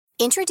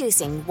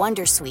Introducing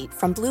Wondersuite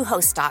from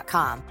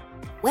Bluehost.com.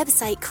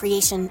 Website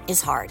creation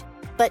is hard,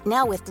 but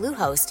now with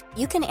Bluehost,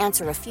 you can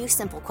answer a few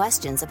simple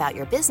questions about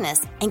your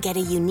business and get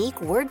a unique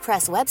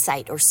WordPress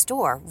website or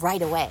store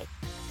right away.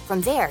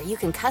 From there, you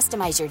can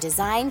customize your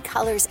design,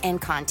 colors,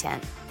 and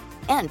content.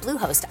 And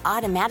Bluehost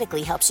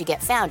automatically helps you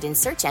get found in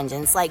search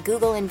engines like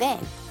Google and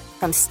Bing.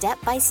 From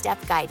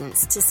step-by-step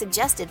guidance to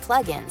suggested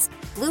plugins,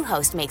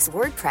 Bluehost makes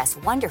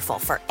WordPress wonderful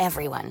for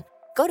everyone.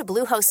 Go to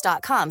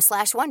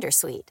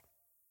bluehost.com/wondersuite.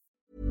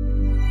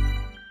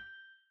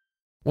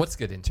 What's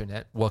good,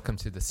 Internet? Welcome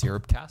to the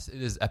Syrupcast.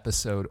 It is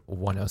episode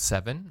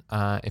 107.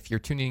 If you're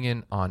tuning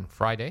in on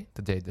Friday,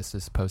 the day this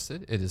is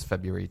posted, it is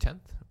February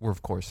 10th. We're,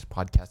 of course,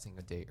 podcasting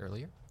a day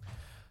earlier.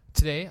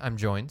 Today, I'm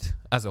joined,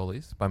 as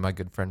always, by my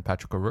good friend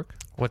Patrick O'Rourke.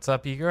 What's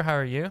up, Igor? How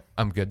are you?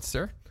 I'm good,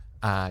 sir.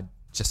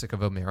 Jessica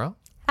Vomero.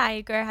 Hi,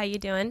 Igor. How you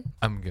doing?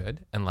 I'm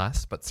good. And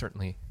last, but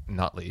certainly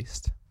not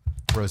least,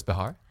 Rose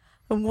Behar.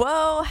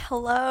 Whoa,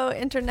 hello,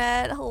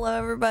 Internet. Hello,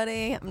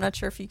 everybody. I'm not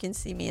sure if you can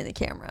see me in the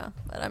camera,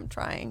 but I'm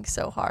trying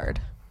so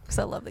hard because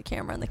I love the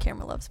camera and the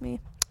camera loves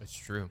me. It's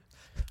true.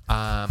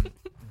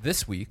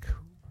 This week,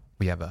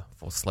 we have a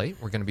full slate.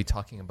 We're going to be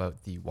talking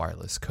about the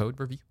wireless code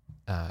review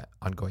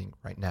ongoing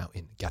right now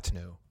in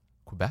Gatineau,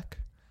 Quebec,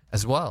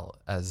 as well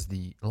as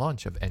the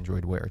launch of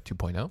Android Wear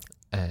 2.0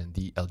 and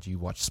the LG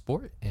Watch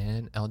Sport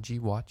and LG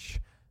Watch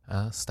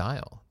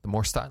Style, the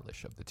more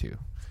stylish of the two.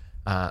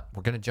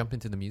 We're going to jump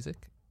into the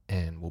music,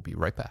 and we'll be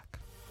right back.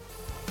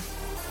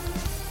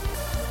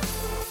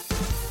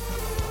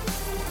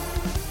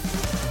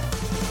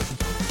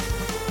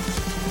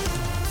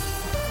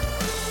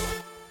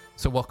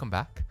 So welcome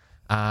back.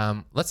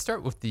 Let's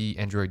start with the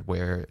Android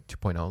Wear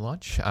 2.0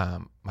 launch.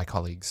 My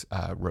colleagues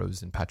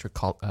Rose and Patrick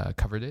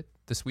covered it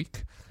this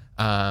week.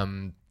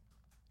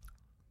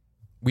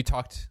 We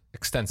talked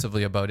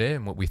extensively about it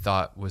and what we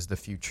thought was the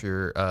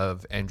future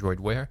of Android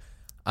Wear.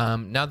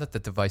 Now that the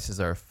devices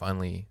are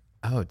finally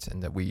out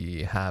and that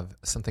we have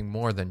something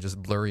more than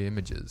just blurry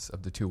images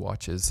of the two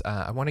watches,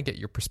 I want to get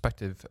your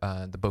perspective,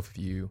 the both of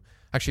you.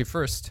 Actually,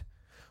 first,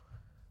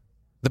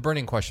 the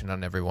burning question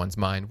on everyone's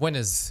mind: when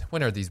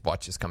are these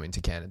watches coming to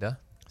Canada?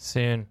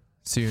 Soon.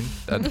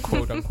 That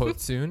quote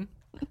unquote soon.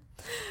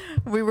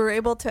 We were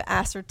able to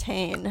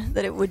ascertain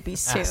that it would be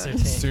soon.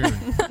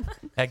 Soon.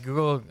 At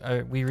Google,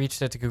 we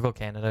reached out to Google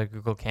Canada.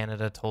 Google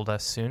Canada told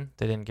us soon.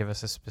 They didn't give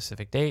us a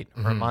specific date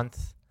or a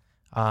month.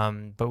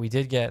 But we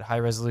did get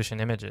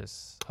high-resolution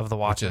images of the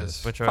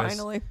watches, which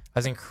finally. I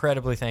was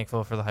incredibly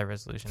thankful for the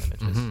high-resolution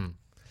images.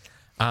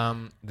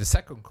 Mm-hmm. The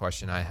second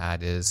question I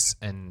had is,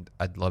 and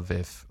I'd love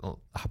how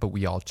about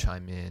we all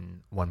chime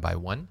in one by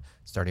one,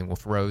 starting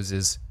with Rose,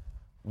 is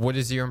what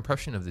is your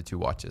impression of the two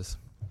watches?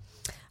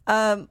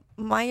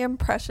 My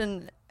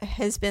impression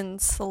has been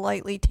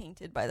slightly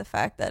tainted by the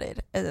fact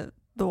that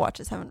the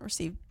watches haven't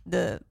received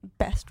the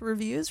best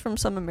reviews from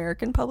some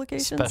American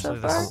publications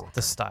Especially so far.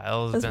 the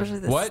style. Especially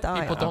the What?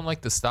 style. People don't like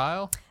the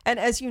style? And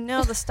as you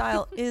know, the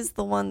style is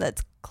the one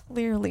that's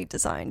clearly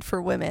designed for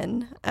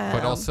women.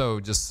 But also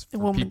just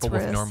for people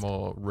with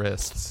normal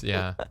wrists.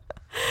 Yeah.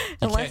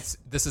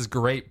 This is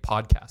great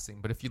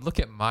podcasting, but if you look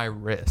at my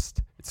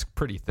wrist, it's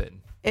pretty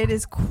thin. It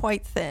is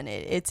quite thin.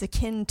 It's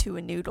akin to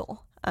a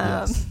noodle.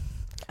 Yes.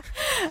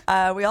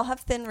 We all have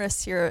thin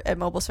wrists here at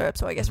Mobile Syrup,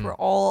 so I guess we're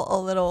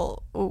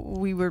all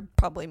we were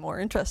probably more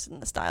interested in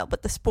the style,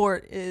 but the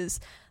Sport is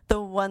the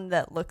one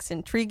that looks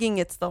intriguing.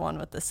 It's the one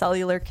with the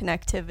cellular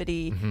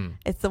connectivity.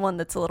 It's the one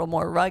that's a little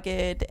more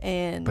rugged,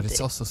 but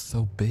it's also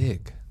so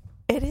big.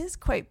 It is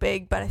quite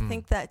big, but I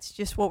think that's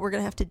just what we're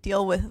going to have to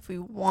deal with if we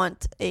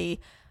want a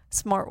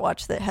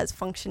smartwatch that has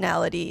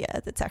functionality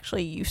that's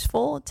actually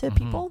useful to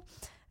people.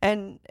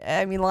 And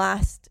I mean,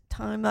 last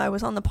time I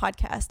was on the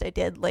podcast, I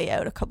did lay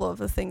out a couple of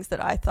the things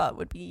that I thought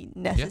would be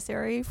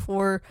necessary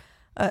for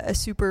a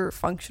super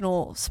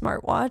functional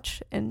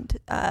smartwatch. And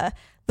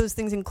those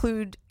things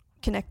include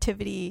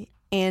connectivity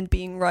and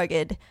being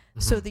rugged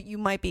so that you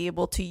might be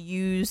able to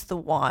use the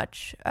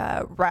watch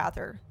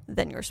rather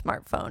than your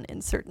smartphone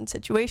in certain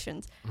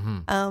situations.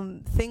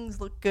 Things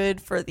look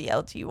good for the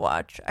LG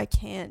watch. I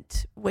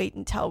can't wait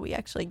until we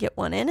actually get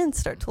one in and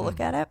start to look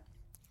at it.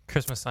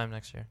 Christmas time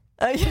next year.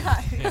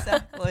 Yeah,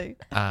 exactly.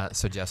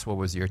 So Jess, what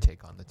was your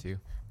take on the two?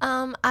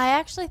 I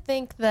actually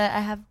think that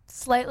I have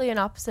slightly an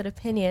opposite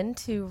opinion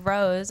to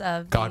Rose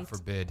of God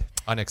forbid.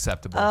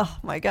 Unacceptable. Oh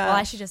my God. Well,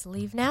 I should just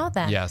leave now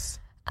then. Yes.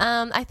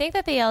 I think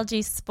that the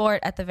LG Sport,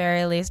 at the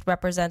very least,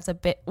 represents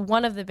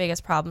one of the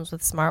biggest problems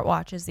with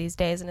smartwatches these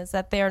days, and is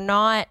that they are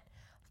not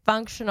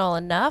functional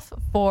enough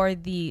for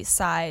the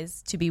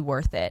size to be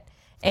worth it.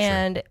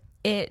 And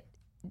it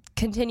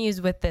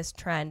continues with this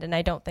trend, and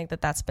I don't think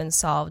that that's been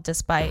solved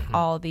despite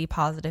all the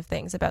positive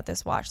things about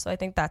this watch. So I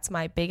think that's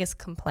my biggest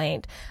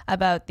complaint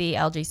about the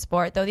LG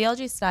Sport. Though the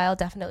LG Style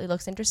definitely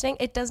looks interesting,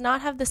 it does not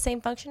have the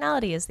same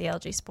functionality as the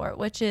LG Sport,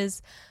 which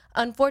is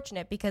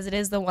unfortunate because it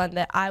is the one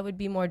that I would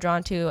be more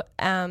drawn to.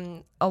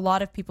 A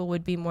lot of people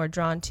would be more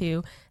drawn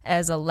to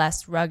as a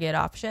less rugged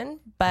option,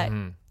 but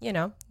you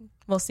know,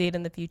 we'll see it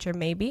in the future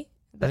maybe.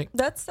 I think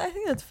that's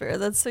fair.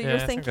 You're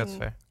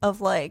thinking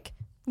of like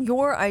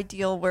your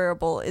ideal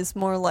wearable is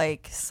more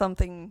like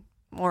something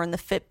more in the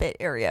Fitbit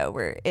area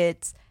where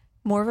it's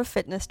more of a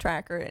fitness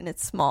tracker and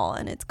it's small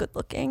and it's good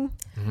looking.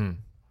 Mm-hmm.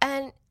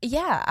 And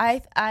yeah,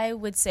 I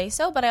would say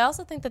so, but I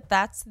also think that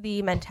that's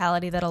the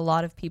mentality that a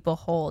lot of people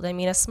hold. I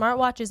mean, a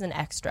smartwatch is an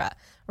extra,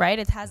 right?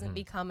 It hasn't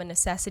become a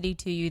necessity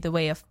to you the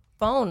way a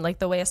phone, like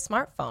the way a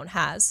smartphone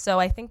has. So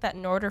I think that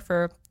in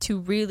order to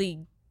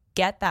really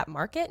get that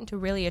market and to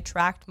really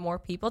attract more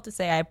people to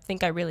say, I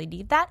think I really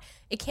need that,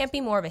 it can't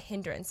be more of a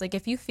hindrance. Like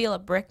if you feel a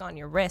brick on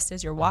your wrist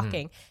as you're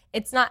walking,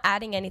 it's not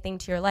adding anything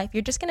to your life.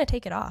 You're just going to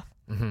take it off.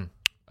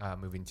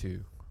 Moving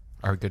to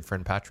our good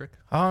friend Patrick.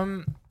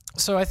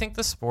 So I think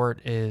the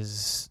Sport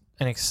is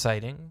an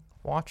exciting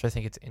watch. I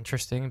think it's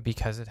interesting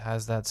because it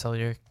has that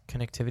cellular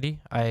connectivity.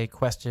 I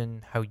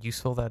question how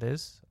useful that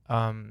is.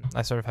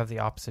 I sort of have the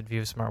opposite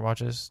view of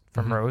smartwatches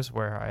from Rose,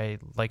 where I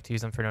like to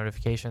use them for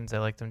notifications. I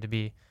like them to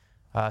be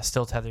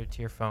still tethered to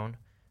your phone.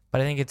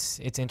 But I think it's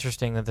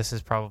interesting that this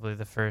is probably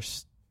the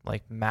first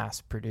like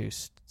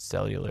mass-produced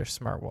cellular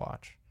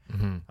smartwatch.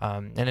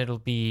 And it'll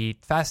be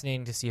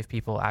fascinating to see if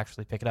people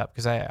actually pick it up,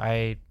 because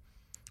I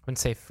wouldn't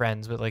say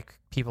friends, but like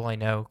people I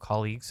know,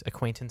 colleagues,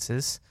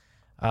 acquaintances,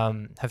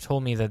 have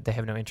told me that they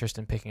have no interest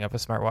in picking up a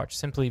smartwatch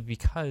simply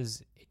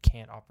because it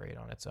can't operate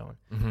on its own.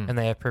 And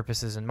they have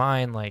purposes in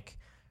mind, like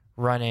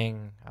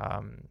running,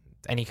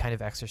 any kind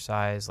of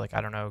exercise, like,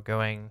 I don't know,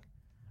 going,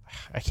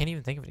 I can't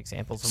even think of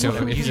examples. So Of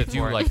what I would if use you it do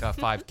for. like a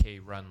 5K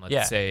run, let's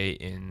Yeah. say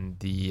in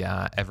the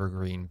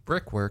Evergreen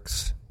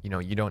Brickworks,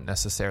 you don't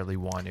necessarily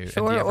want to.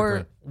 Sure, and the or-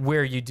 Evergreen,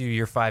 where you do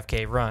your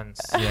 5K runs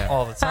Yeah.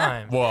 all the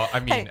time. well, I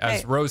mean,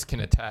 as Hey. Rose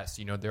can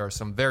attest, there are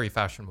some very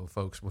fashionable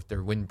folks with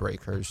their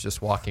windbreakers just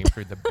walking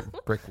through the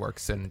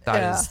Brickworks, and that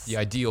is Yes. the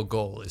ideal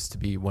goal, is to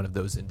be one of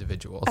those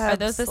individuals. Are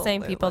those the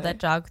same people Absolutely. that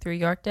jog through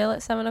Yorkdale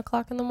at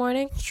 7:00 in the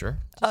morning? Sure.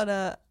 On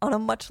a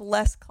much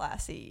less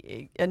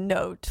classy a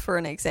note, for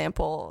an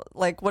example,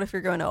 like what if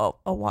you're going to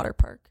a water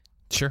park,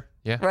 Sure.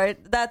 Yeah. right?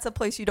 That's a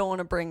place you don't want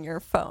to bring your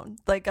phone.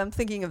 Like I'm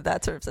thinking of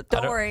that sort of stuff.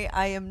 Don't don't- worry,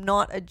 I am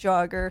not a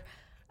jogger.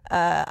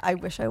 I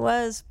wish I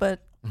was, but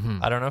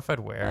I don't know if I'd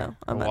wear No,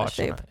 I'm a out of watch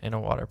in shape. in a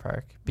water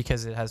park,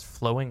 because it has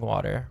flowing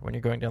water when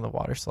you're going down the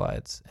water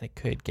slides, and it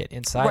could get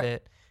inside Right.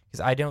 it. Because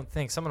I don't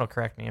think, someone will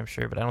correct me, I'm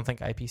sure, but I don't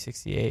think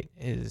IP68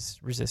 is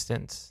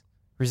resistant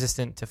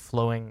to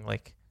flowing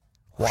like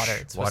water.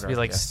 It's supposed to be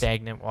Water, like yes.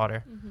 stagnant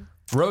water.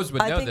 Rose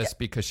would I know think- this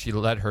because she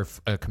let her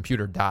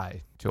computer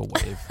die to a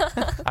wave.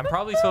 I'm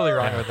probably totally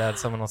wrong Yeah. with that.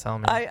 Someone will tell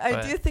me. I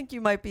but do think you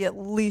might be at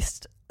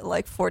least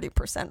like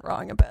 40%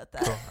 wrong about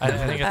that. cool. I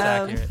think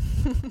it's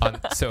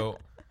accurate. So,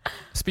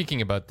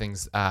 speaking about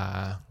things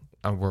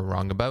we're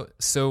wrong about,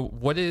 so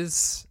what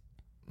is,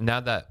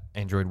 now that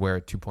Android Wear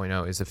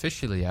 2.0 is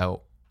officially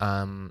out,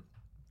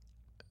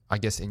 I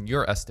guess in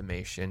your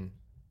estimation,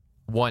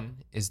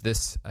 one, is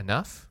this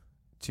enough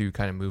to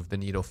kind of move the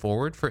needle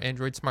forward for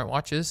Android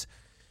smartwatches?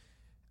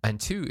 And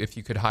two, if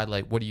you could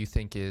highlight, what do you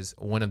think is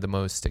one of the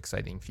most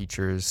exciting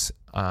features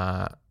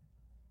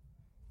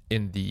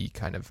in the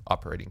kind of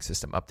operating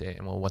system update?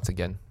 And we'll once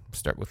again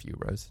start with you,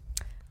 Rose.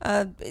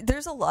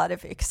 There's a lot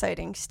of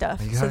exciting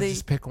stuff. You gotta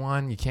just pick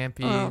one. You can't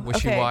be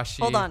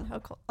wishy-washy. Okay, hold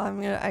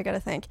on. I gotta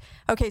think.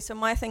 Okay, so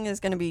my thing is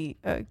gonna be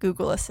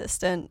Google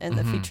Assistant and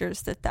the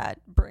features that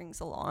brings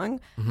along,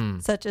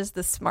 such as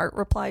the Smart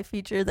Reply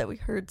feature that we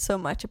heard so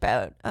much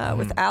about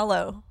with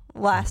Allo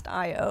last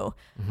I/O.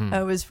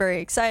 It was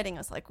very exciting. I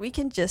was like, we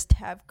can just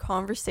have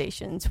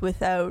conversations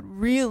without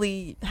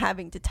really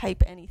having to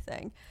type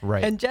anything.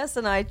 Right. And Jess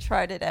and I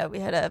tried it out. We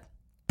had a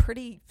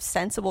pretty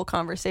sensible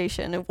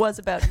conversation. It was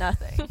about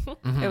nothing.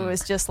 It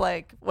was just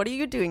like, what are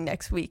you doing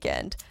next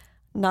weekend?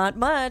 Not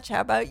much.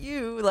 How about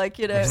you? Like,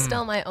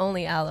 Still my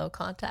only Allo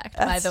contact,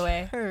 by the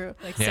way. True.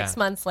 Like Yeah. 6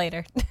 months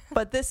later.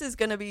 But this is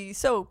going to be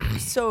so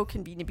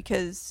convenient,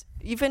 because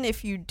even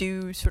if you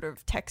do sort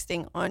of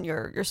texting on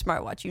your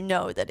smartwatch, you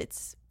know that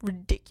it's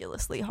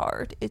ridiculously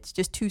hard. It's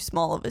just too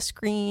small of a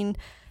screen.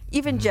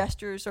 Even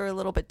gestures are a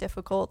little bit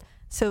difficult.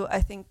 So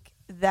I think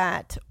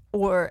that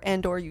or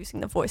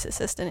using the voice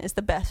assistant is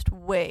the best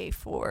way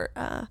for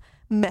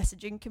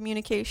messaging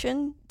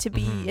communication to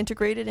be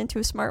integrated into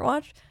a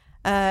smartwatch.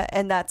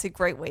 And that's a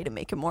great way to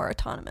make it more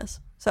autonomous.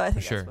 So I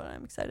think sure. that's what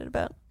I'm excited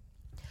about.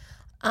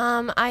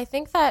 I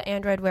think that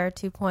Android Wear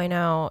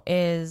 2.0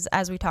 is,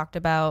 as we talked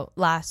about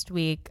last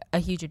week, a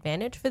huge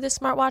advantage for this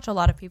smartwatch. A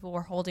lot of people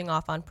were holding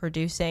off on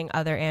producing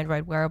other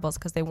Android wearables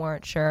because they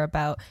weren't sure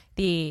about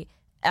the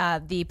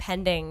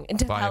pending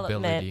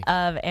development Viability.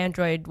 of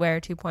Android Wear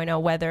 2.0,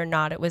 whether or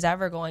not it was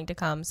ever going to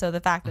come. So the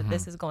fact that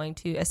this is going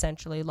to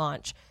essentially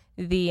launch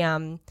the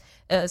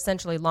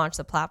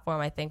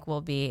platform, I think, will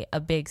be a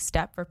big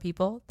step for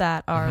people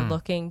that are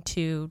looking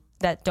to,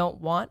 that don't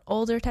want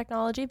older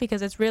technology,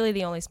 because it's really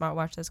the only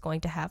smartwatch that's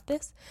going to have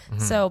this.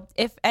 So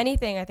if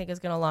anything, I think is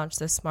going to launch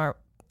this smart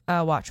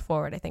watch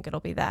forward, I think it'll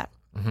be that.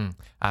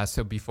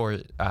 So before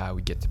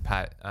we get to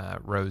Pat,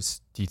 Rose,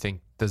 do you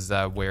think, does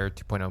Wear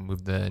 2.0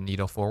 move the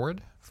needle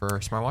forward for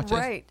smartwatches?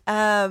 Right.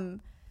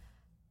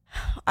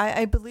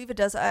 I believe it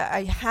does.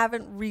 I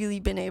haven't really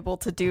been able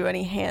to do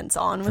any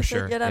hands-on with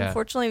sure, it yet, yeah.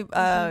 unfortunately.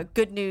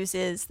 Good news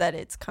is that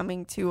it's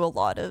coming to a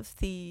lot of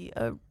the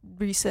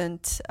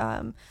recent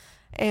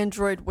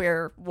Android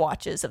Wear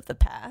watches of the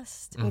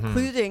past,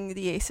 including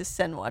the Asus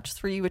ZenWatch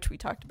 3, which we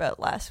talked about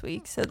last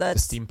week. So The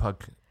that's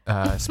steampunk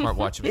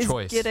smartwatch of is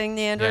choice. getting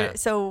the Android. Yeah.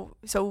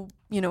 So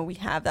we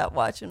have that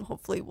watch, and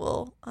hopefully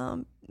we'll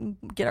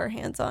get our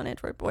hands on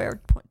Android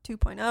Wear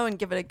 2.0 and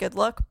give it a good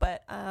look.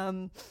 But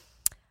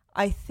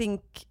I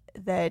think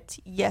that,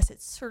 yes,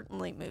 it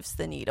certainly moves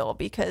the needle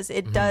because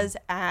it does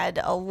add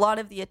a lot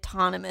of the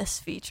autonomous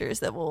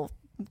features that will,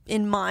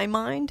 in my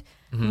mind,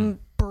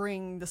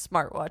 bring the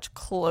smartwatch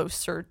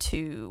closer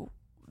to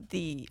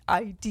the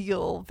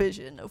ideal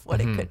vision of what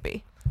it could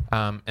be.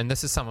 And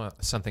this is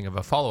something of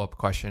a follow-up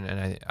question,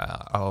 and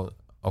I'll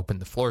open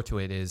the floor to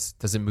it, is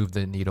does it move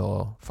the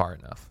needle far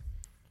enough?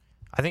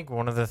 I think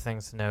one of the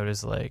things to note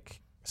is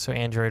so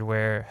Android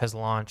Wear has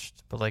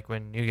launched, but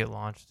when Nougat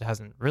launched, it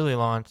hasn't really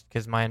launched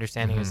because my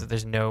understanding is that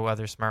there's no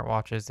other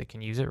smartwatches that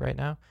can use it right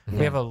now.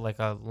 We have a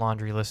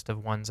laundry list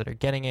of ones that are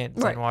getting it,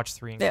 Right. ZenWatch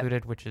 3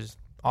 included, which is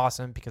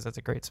awesome because that's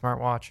a great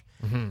smartwatch.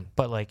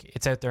 But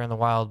it's out there in the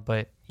wild,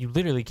 but you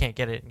literally can't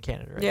get it in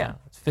Canada right now.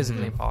 It's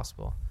physically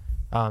impossible.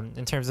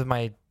 In terms of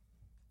my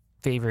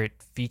favorite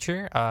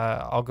feature,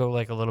 I'll go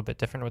a little bit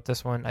different with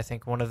this one. I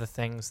think one of the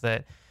things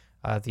that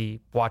the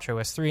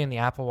WatchOS 3 and the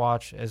Apple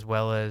Watch, as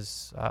well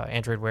as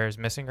Android Wear, is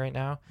missing right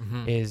now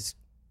is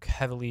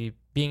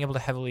being able to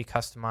heavily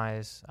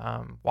customize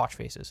watch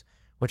faces,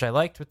 which I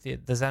liked with the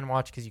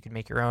ZenWatch because you could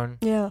make your own,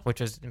 which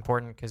is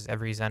important because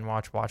every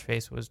ZenWatch watch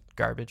face was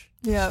garbage.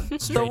 Yeah,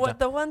 Straight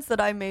the ones that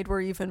I made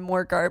were even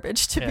more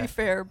garbage, to be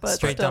fair, but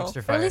Straight still. dumpster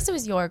Or fire. at least it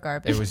was your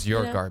garbage. It was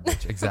your you know?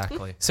 garbage,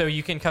 exactly. So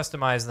you can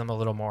customize them a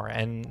little more.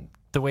 And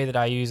the way that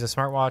I use a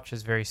smartwatch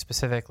is very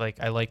specific.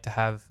 I like to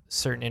have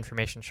certain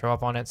information show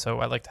up on it. So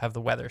I like to have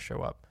the weather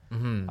show up.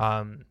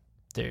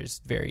 There's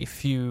very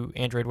few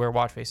Android Wear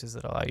watch faces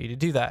that allow you to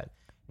do that.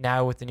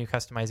 Now with the new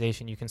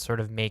customization, you can sort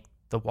of make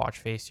the watch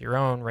face your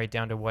own, right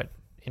down to what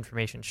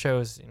information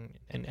shows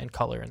and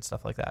color and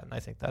stuff like that. And I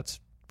think that's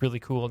really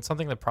cool and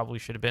something that probably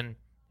should have been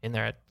in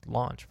there at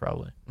launch,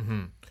 probably.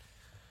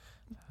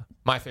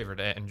 My favorite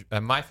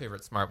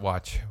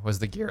smartwatch was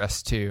the Gear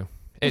S2.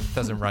 It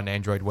doesn't run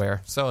Android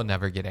Wear, so I'll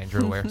never get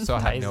Android Wear. So I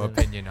have no Tizen.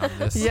 opinion on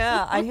this.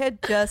 Yeah, I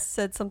had just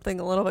said something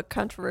a little bit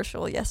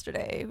controversial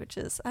yesterday, which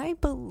is I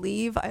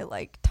believe I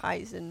like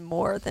Tizen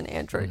more than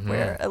Android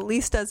Wear, at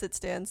least as it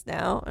stands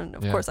now. And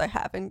of course, I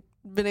haven't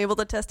been able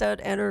to test out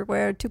Android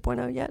Wear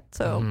 2.0 yet.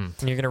 So, And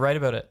you're going to write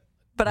about it.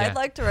 but Yeah. I'd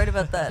like to write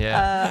about that.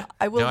 Yeah.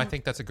 I will. No, I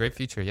think that's a great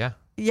feature. Yeah.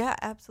 Yeah,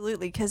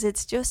 absolutely, because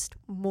it's just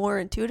more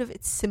intuitive.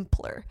 It's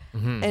simpler,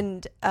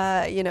 and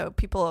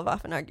people have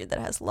often argued that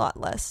it has a lot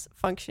less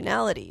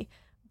functionality.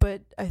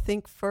 But I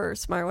think for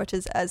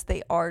smartwatches as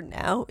they are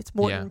now, it's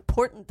more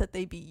important that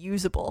they be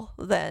usable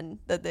than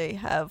that they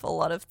have a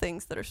lot of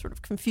things that are sort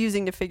of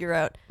confusing to figure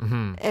out,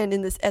 and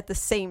at the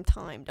same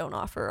time don't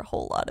offer a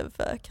whole lot of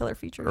killer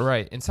features.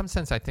 Right. In some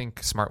sense, I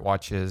think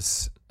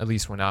smartwatches, at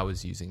least when I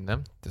was using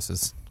them, this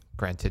is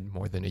granted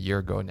more than a year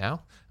ago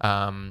now,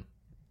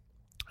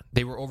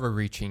 they were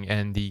overreaching,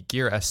 and the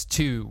Gear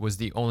S2 was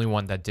the only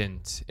one that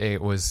didn't.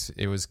 It was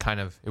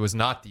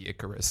not the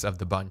Icarus of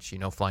the bunch,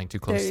 flying too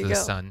close to the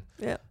sun.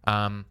 Yeah.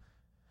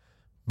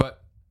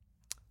 But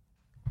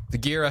the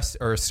Gear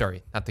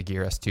not the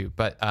Gear S2,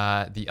 but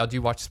the LG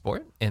Watch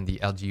Sport and the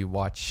LG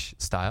Watch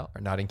Style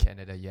are not in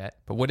Canada yet.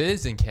 But what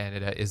is in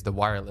Canada is the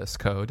wireless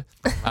code,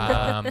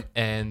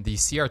 and the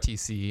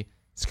CRTC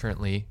is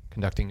currently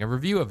conducting a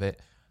review of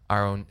it.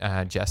 Our own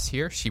Jess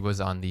here, she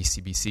was on the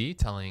CBC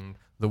telling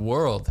the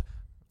world,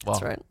 well,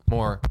 That's right.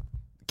 more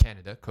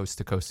Canada, coast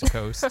to coast to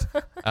coast,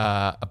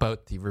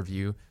 about the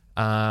review.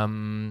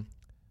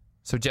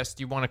 So, Jess,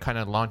 do you want to kind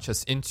of launch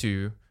us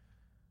into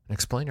an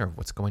explainer of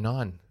what's going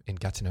on in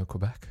Gatineau,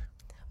 Quebec?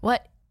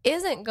 What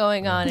isn't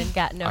going on in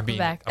Gatineau,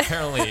 Quebec?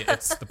 Apparently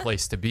it's the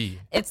place to be.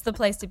 It's the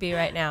place to be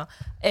right now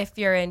if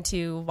you're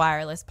into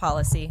wireless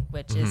policy,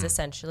 which is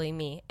essentially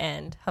me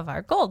and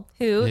Havar Gold,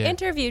 who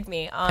interviewed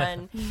me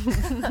on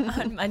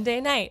on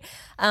Monday night.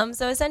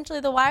 So essentially,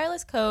 the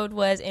wireless code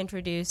was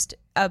introduced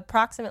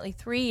approximately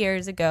 3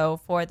 years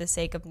ago for the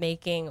sake of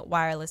making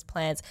wireless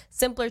plans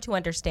simpler to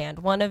understand.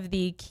 One of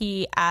the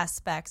key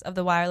aspects of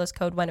the wireless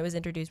code when it was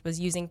introduced was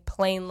using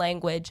plain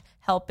language,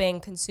 helping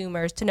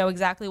consumers to know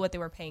exactly what they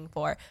were paying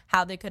for,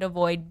 how they could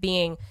avoid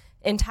being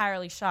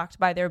entirely shocked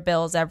by their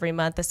bills every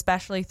month,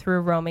 especially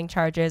through roaming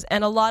charges.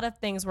 And a lot of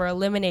things were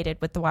eliminated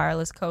with the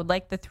wireless code,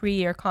 like the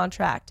 3-year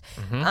contract,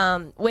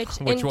 which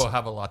we'll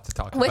have a lot to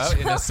talk which about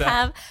in we'll a sec.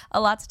 have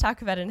a lot to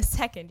talk about in a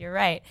second. You're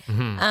right.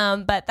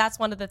 But that's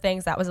one of the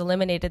things that was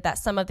eliminated that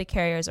some of the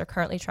carriers are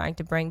currently trying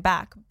to bring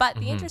back. But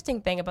the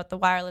interesting thing about the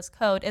wireless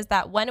code is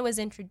that when it was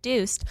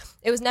introduced,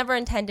 it was never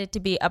intended to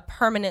be a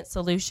permanent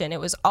solution. It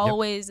was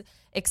always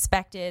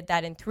expected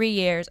that in 3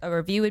 years, a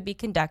review would be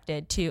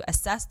conducted to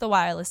assess the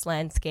wireless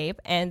landscape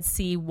and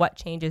see what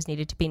changes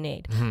needed to be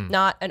made.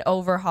 Not an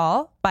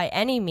overhaul by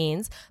any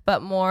means,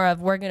 but more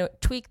of we're going to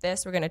tweak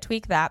this, we're going to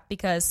tweak that,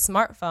 because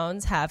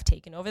smartphones have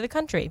taken over the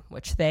country,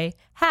 which they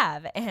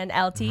have. And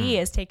LTE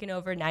has taken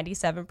over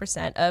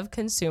 97% of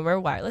consumer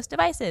wireless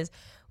devices,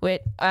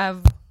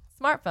 of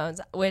smartphones,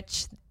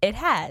 which it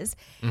has.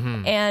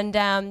 And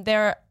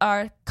there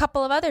are a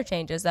couple of other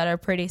changes that are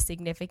pretty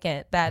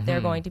significant that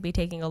they're going to be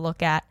taking a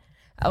look at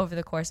over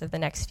the course of the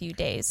next few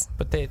days.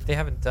 But they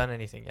haven't done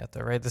anything yet,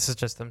 though, right? This is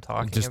just them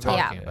talking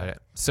Talking about about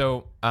it.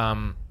 So,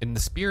 in the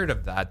spirit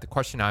of that, the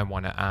question I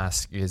want to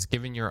ask is,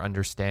 given your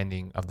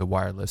understanding of the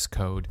wireless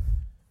code,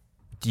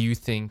 do you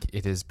think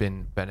it has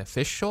been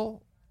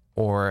beneficial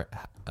or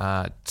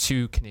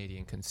to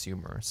Canadian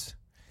consumers?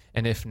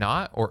 And if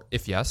not, or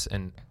if yes,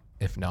 and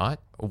if not,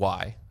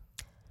 why?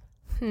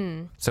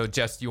 So,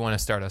 Jess, do you want to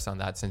start us on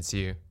that since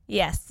you...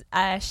 Yes,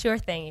 sure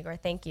thing, Igor.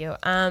 Thank you.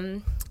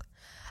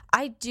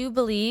 I do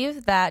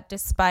believe that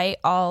despite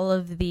all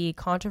of the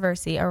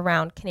controversy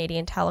around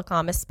Canadian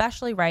telecom,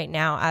 especially right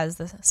now as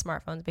the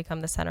smartphones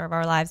become the center of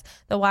our lives,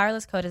 the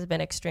wireless code has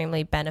been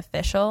extremely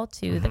beneficial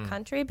to the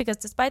country, because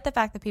despite the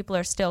fact that people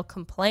are still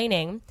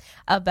complaining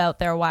about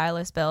their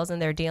wireless bills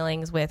and their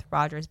dealings with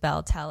Rogers,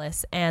 Bell,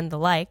 TELUS, and the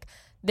like,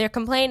 they're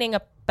complaining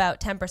about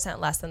 10%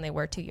 less than they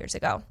were 2 years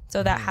ago.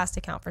 So that has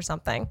to count for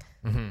something.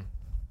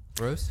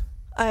 Rose?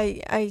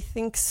 I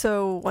think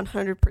so,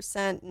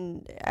 100%.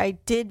 And I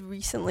did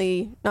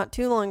recently, not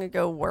too long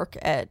ago, work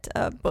at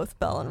both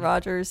Bell and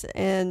Rogers,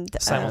 and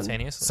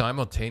simultaneously.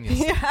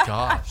 Simultaneously.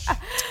 Gosh.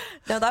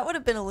 no, that would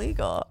have been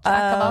illegal.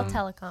 Jack of all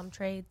telecom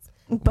trades.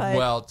 But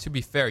Well, to be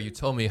fair, you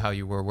told me how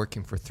you were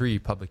working for 3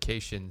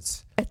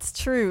 publications. it's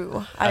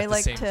true. At I the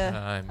like same to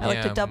time. I like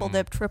Yeah, to double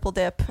dip, triple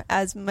dip,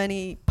 as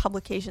many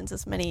publications,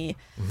 as many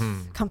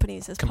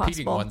companies as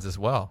Competing possible. ones as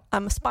well.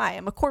 I'm a spy.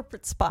 I'm a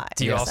corporate spy.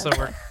 Do you in a also sense.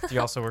 work? Do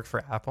you also work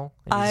for Apple?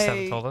 And you just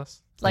haven't told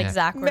us. Like Yeah.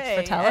 Zach works for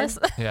May, TELUS.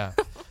 Yeah.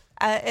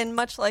 And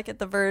much like at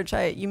The Verge,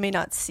 you may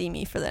not see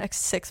me for the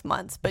next 6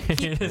 months, but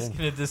You're just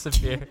gonna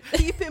disappear.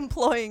 keep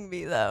employing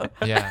me though,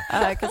 Yeah.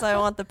 because I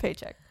want the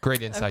paycheck.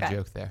 Great inside Okay.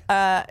 joke there.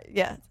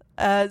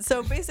 Yeah.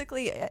 So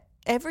basically,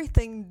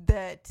 everything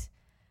that,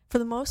 for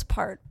the most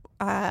part,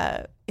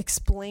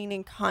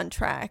 explaining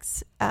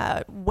contracts.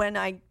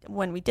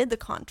 When we did the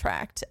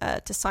contract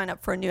to sign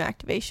up for a new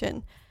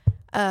activation,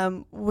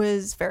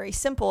 was very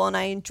simple, and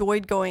I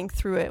enjoyed going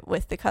through it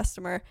with the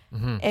customer.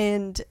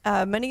 And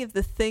many of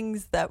the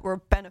things that were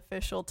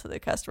beneficial to the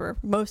customer,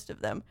 most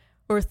of them,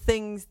 were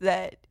things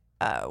that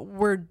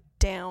were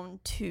down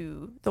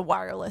to the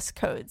wireless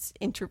code's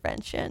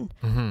intervention.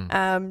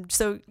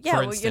 So yeah, For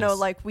well, instance?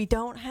 like we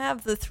don't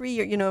have the 3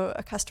 year,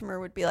 a customer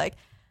would be like,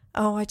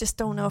 oh, I just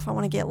don't know if I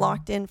want to get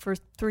locked in for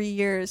 3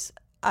 years.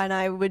 And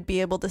I would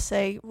be able to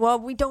say, well,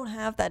 we don't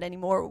have that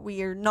anymore.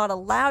 We are not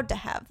allowed to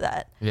have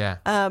that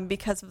Yeah.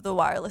 because of the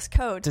wireless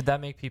code. Did that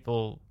make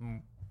people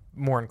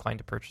more inclined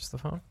to purchase the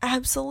phone?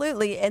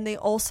 Absolutely. And they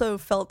also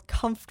felt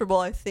comfortable,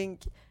 I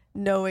think,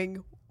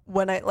 knowing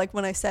when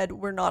I said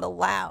we're not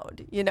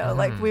allowed,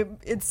 like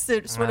it's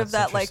sort of That's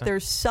that, like interesting.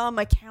 there's some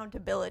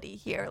accountability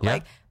here. Yeah.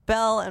 Like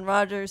Bell and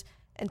Rogers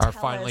and Are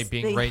TELUS, finally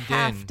being they reined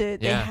have in. to,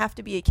 They Yeah. have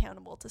to be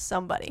accountable to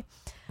somebody.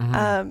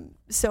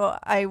 So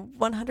I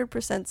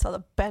 100% saw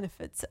the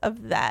benefits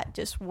of that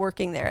just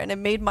working there, and it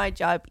made my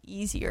job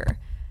easier.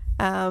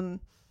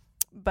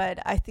 But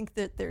I think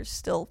that there's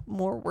still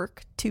more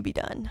work to be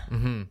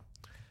done.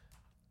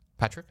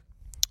 Patrick?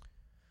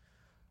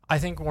 I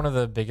think one of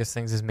the biggest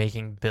things is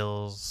making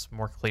bills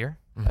more clear.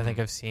 I think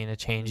I've seen a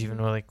change even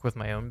with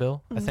my own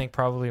bill. I think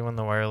probably when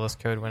the wireless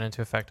code went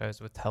into effect, I was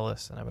with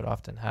TELUS, and I would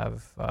often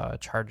have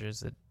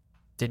charges that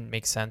didn't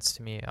make sense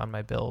to me on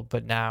my bill.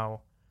 But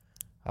now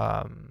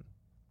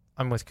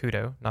I'm with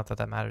Koodo. Not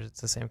that matters.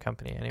 It's the same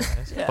company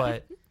anyways. Yeah.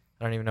 But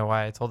I don't even know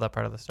why I told that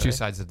part of the story. 2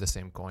 sides of the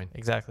same coin.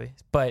 Exactly.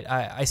 But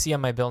I see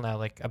on my bill now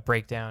like a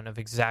breakdown of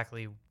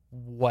exactly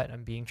what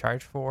I'm being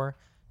charged for.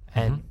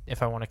 And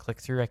if I want to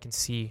click through, I can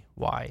see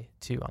why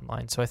too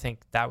online. So I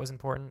think that was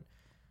important.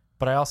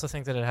 But I also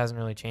think that it hasn't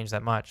really changed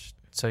that much.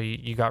 So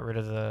you got rid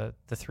of the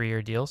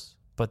 3-year deals,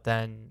 but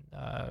then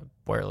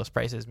wireless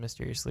prices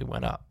mysteriously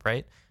went up,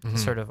 right? To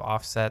sort of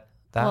offset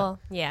that. Well,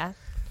 yeah.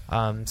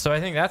 So I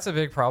think that's a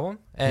big problem.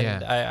 And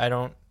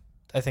Yeah.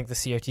 I think the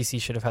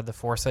CRTC should have had the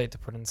foresight to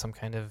put in some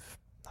kind of,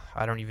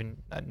 I don't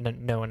even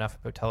know enough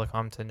about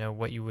telecom to know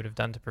what you would have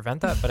done to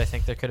prevent that, but I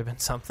think there could have been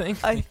something.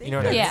 I think You know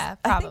what I mean? Yeah,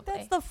 I probably. think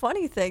that's the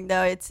funny thing,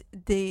 though. It's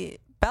the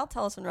Bell,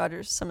 TELUS, and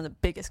Rogers, some of the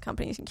biggest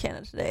companies in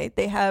Canada today.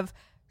 They have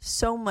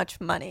so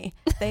much money.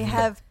 They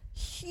have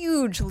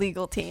huge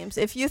legal teams.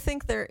 If you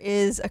think there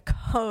is a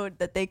code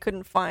that they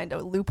couldn't find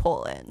a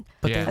loophole in,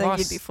 But Yeah. I they think lost,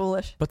 you'd be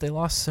foolish. but they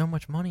lost so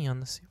much money on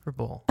the Super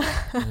Bowl.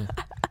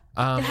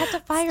 They had to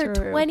fire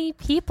true. 20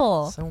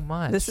 people. So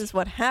much. This is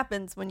what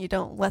happens when you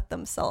don't let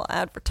them sell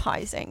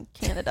advertising,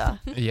 Canada.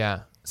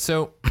 Yeah.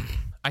 So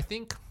I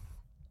think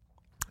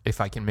if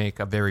I can make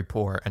a very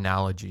poor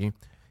analogy,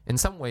 in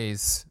some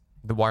ways,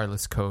 the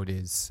wireless code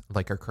is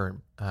like our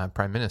current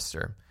prime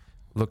minister.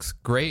 Looks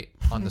great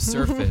on the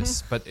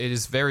surface, but it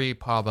is very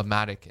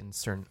problematic in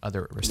certain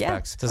other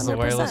respects. Does the 100%.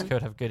 wireless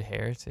code have good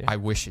hair too? I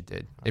wish it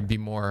did. It'd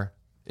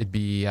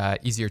be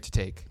easier to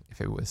take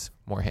if it was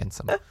more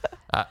handsome,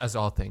 as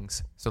all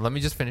things. So let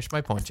me just finish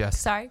my point, Jess.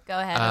 Sorry, go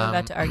ahead. I'm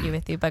about to argue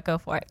with you, but go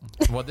for it.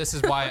 Well, this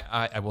is why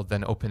I will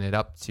then open it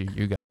up to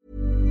you guys.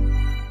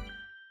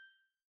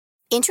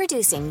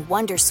 Introducing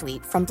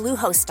Wondersuite from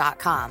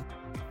Bluehost.com.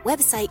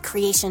 Website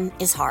creation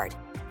is hard,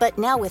 but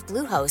now with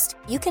Bluehost,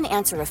 you can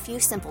answer a few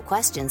simple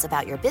questions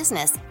about your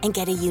business and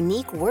get a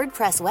unique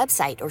WordPress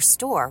website or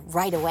store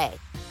right away.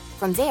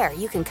 From there,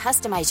 you can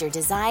customize your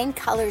design,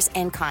 colors,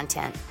 and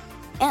content.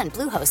 And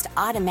Bluehost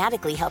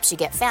automatically helps you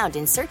get found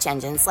in search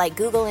engines like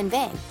Google and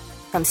Bing.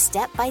 From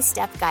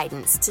step-by-step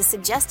guidance to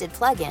suggested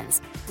plugins,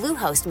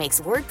 Bluehost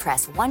makes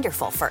WordPress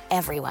wonderful for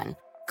everyone.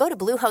 Go to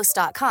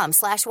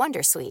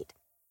bluehost.com/wondersuite.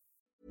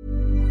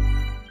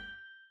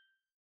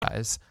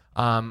 Guys,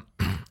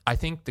 I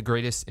think the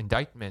greatest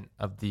indictment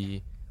of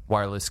the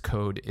wireless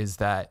code is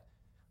that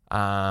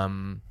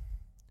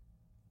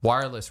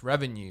wireless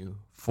revenue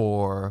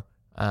for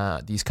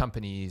these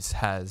companies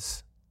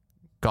has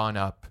gone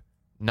up,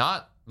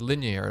 not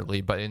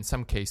linearly, but in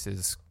some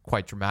cases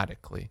quite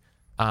dramatically.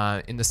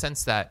 In the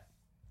sense that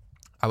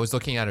I was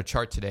looking at a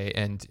chart today,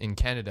 and in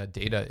Canada,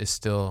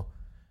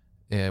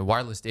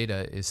 wireless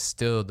data is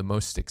still the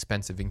most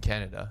expensive in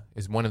Canada.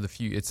 Is one of the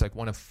few. It's like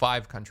one of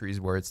 5 countries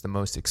where it's the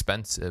most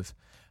expensive.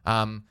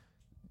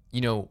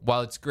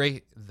 While it's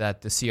great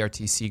that the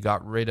CRTC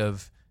got rid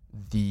of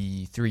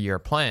the 3-year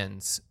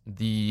plans,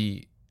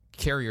 the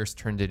carriers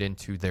turned it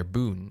into their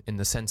boon, in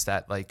the sense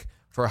that, like,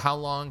 for how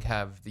long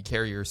have the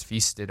carriers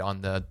feasted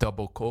on the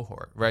double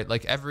cohort, right?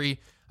 Like I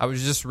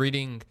was just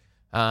reading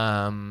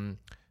TELUS's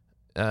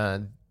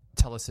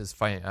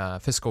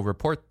fiscal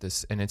report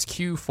and it's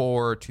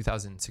Q4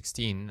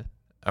 2016,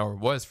 or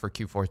was for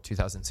Q4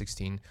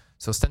 2016.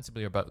 So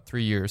ostensibly about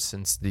 3 years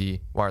since the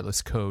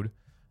wireless code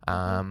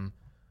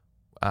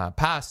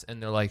passed,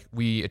 and they're like,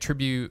 we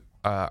attribute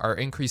our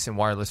increase in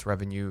wireless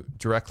revenue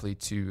directly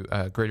to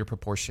a greater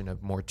proportion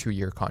of more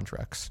 2-year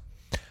contracts.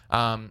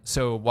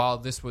 So while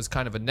this was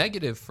kind of a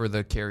negative for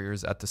the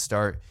carriers at the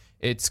start,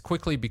 it's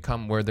quickly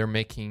become where they're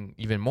making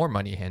even more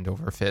money hand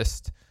over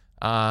fist.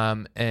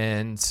 And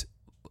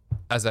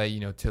as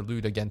to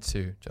allude again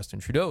to Justin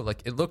Trudeau,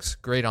 like, it looks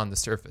great on the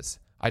surface.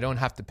 I don't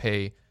have to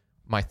pay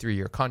my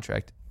 3-year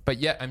contract, but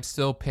yet I'm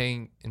still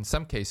paying, in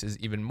some cases,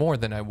 even more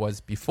than I was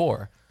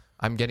before.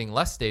 I'm getting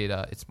less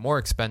data. It's more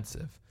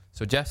expensive.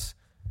 So Jess,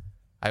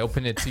 I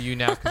open it to you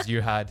now because you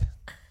had,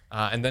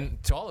 and then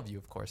to all of you,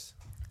 of course.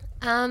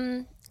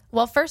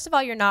 Well, first of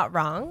all, you're not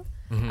wrong.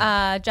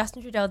 Mm-hmm.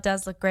 Justin Trudeau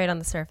does look great on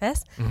the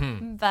surface,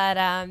 mm-hmm. but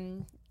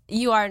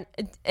you are,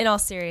 in all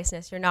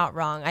seriousness, you're not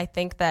wrong. I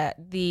think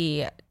that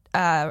the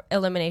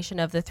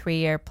elimination of the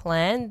 3-year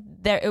plan,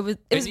 it was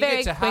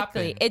very quickly.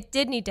 Happen. It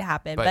did need to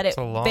happen, but it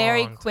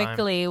very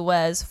quickly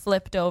was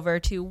flipped over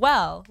to,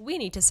 well, we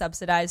need to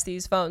subsidize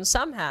these phones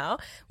somehow.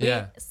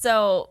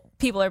 So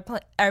people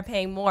are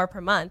paying more per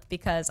month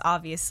because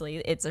obviously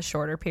it's a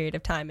shorter period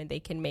of time, and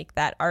they can make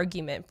that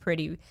argument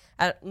pretty,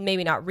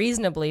 maybe not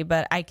reasonably,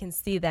 but I can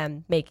see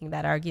them making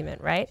that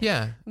argument, right?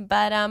 Yeah.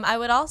 But I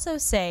would also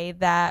say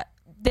that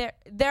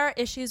there are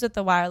issues with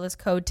the wireless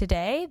code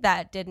today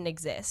that didn't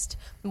exist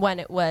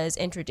when it was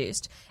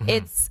introduced. Mm-hmm.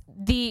 It's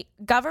the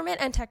government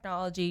and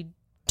technology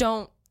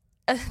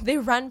they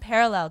run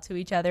parallel to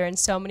each other in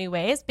so many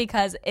ways,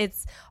 because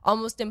it's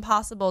almost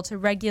impossible to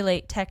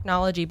regulate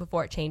technology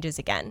before it changes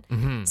again.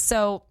 Mm-hmm.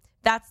 So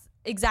that's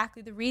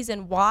exactly the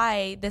reason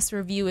why this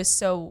review is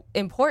so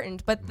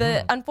important. But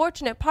the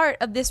unfortunate part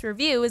of this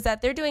review is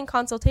that they're doing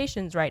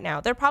consultations right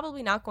now. They're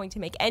probably not going to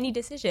make any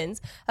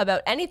decisions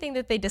about anything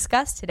that they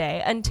discussed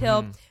today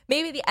until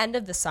maybe the end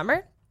of the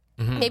summer,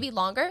 maybe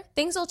longer.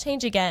 Things will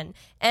change again.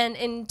 And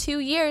in 2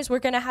 years, we're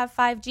going to have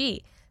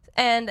 5G.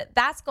 And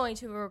that's going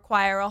to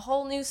require a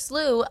whole new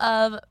slew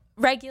of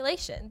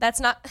regulation.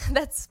 That's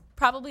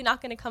probably not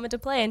going to come into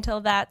play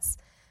until that's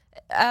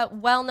a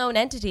well-known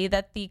entity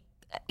that the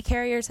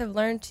carriers have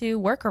learned to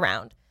work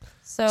around.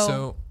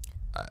 So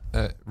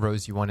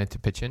Rose, you wanted to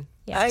pitch in?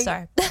 Yeah,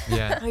 sorry.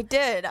 Yeah, I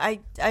did. I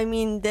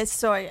mean this.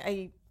 So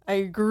I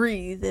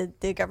agree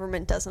that the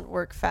government doesn't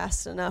work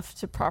fast enough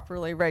to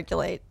properly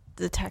regulate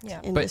the tech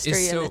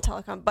industry and the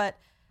telecom. But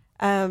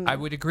I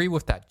would agree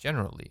with that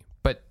generally.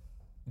 But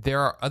there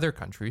are other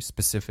countries,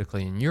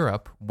 specifically in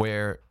Europe,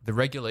 where the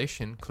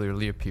regulation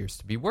clearly appears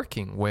to be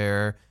working.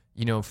 Where,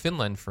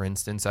 Finland, for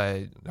instance,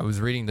 I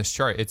was reading this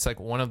chart. It's like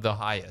one of the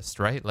highest,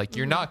 right? Like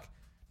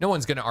no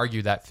one's going to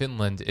argue that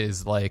Finland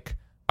is like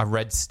a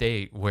red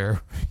state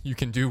where you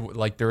can do,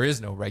 like, there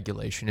is no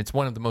regulation. It's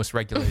one of the most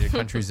regulated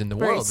countries in the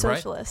world, right? Very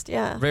socialist,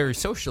 yeah. Very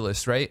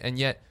socialist, right? And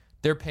yet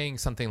they're paying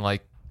something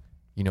like,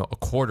 a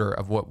quarter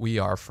of what we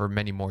are for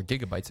many more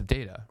gigabytes of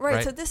data.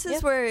 Right. So this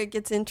is where it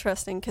gets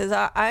interesting, because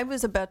I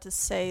was about to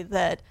say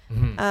that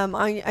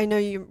I know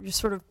you're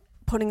sort of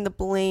putting the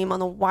blame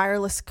on the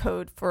wireless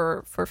code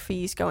for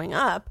fees going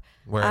up.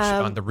 Where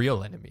on the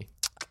real enemy.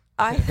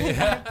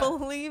 I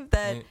believe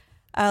that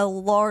a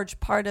large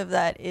part of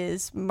that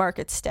is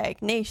market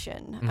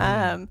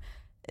stagnation.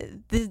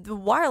 The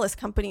wireless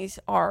companies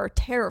are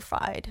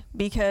terrified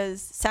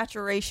because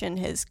saturation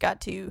has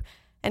got to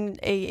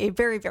a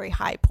very, very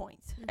high point.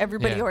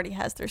 Everybody already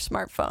has their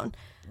smartphone.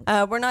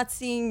 We're not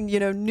seeing,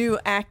 new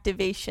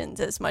activations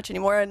as much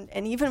anymore.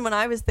 And even when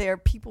I was there,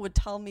 people would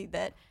tell me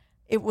that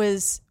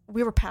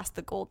we were past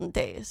the golden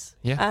days.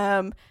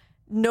 Yeah.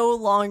 No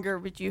longer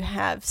would you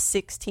have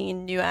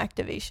 16 new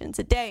activations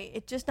a day.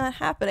 It's just not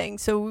happening.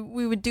 So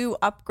we would do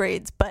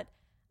upgrades, but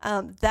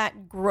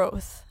that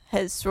growth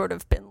has sort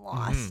of been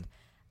lost.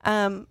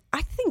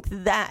 I think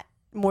that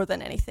more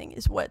than anything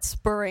is what's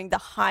spurring the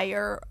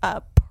higher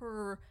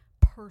per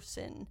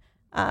person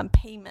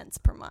payments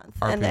per month.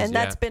 ARPUs, and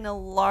that's been a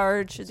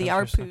large, the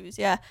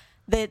ARPUs,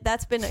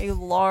 that's been a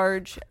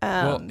large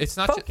it's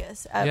not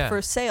focus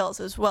for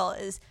sales as well,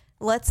 is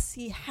let's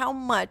see how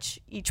much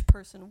each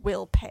person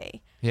will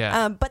pay.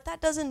 But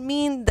that doesn't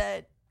mean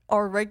that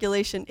our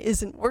regulation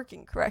isn't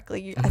working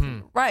correctly. I think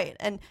you're right.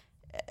 And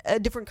a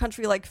different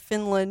country like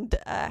Finland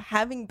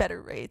having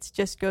better rates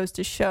just goes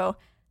to show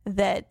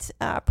that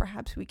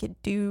perhaps we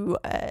could do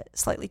a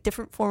slightly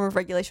different form of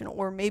regulation,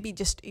 or maybe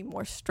just a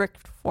more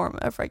strict form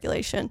of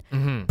regulation,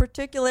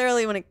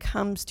 particularly when it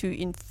comes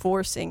to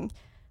enforcing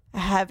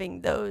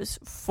having those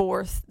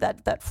fourth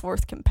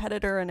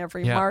competitor in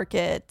every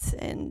market,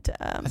 and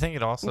I think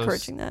it also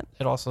encouraging that.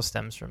 It also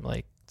stems from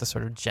like the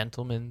sort of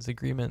gentleman's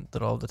agreement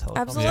that all the telecoms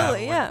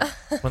Absolutely, have.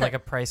 When like a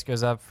price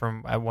goes up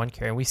from one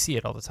carrier, and we see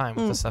it all the time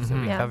with the stuff that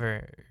we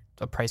cover,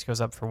 a price goes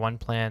up for one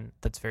plan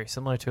that's very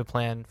similar to a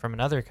plan from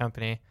another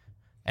company,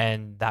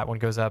 and that one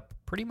goes up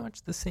pretty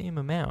much the same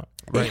amount.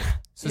 Right.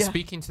 So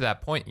speaking to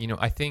that point,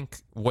 I think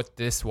what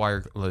this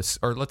wireless,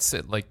 or let's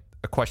say like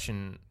a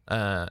question,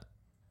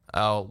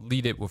 I'll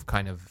lead it with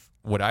kind of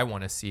what I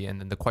want to see, and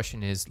then the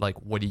question is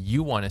like, what do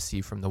you want to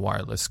see from the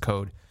wireless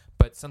code?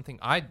 But something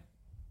I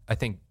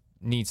think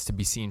needs to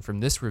be seen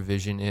from this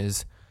revision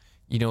is,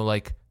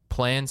 like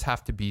plans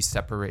have to be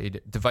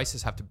separated,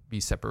 devices have to be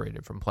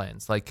separated from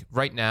plans. Like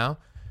right now,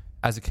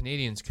 as a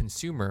Canadian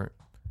consumer,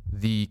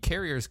 the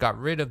carriers got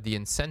rid of the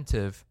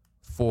incentive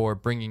for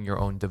bringing your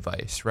own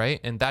device,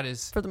 right? And that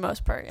is for the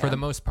most part. For the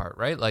most part,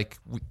 right? Like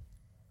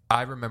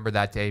I remember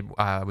that day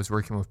I was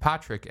working with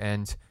Patrick,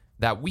 and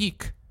that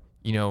week,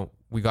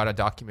 we got a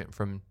document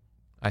from,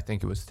 I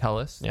think it was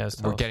TELUS. Yeah, it was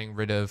TELUS. We're getting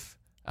rid of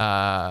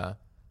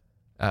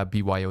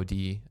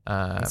BYOD.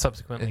 And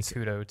subsequently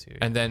Koodo too.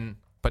 And then,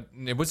 but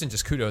it wasn't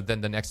just Koodo.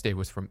 Then the next day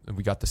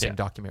we got the same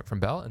document from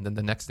Bell, and then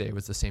the next day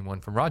was the same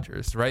one from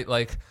Rogers, right?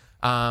 Like,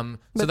 so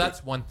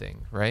that's one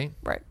thing, right?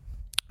 Right.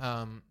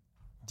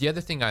 The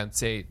other thing I'd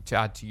say to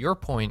add to your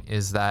point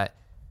is that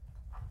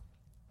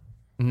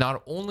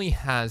not only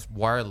has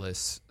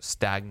wireless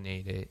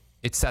stagnated,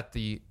 it's that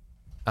the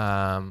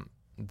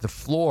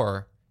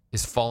floor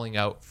is falling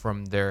out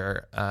from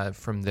their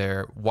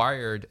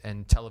wired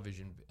and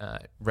television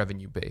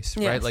revenue base,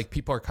 right? Like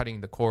people are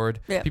cutting the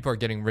cord, people are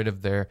getting rid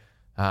of their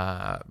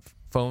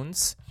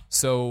phones.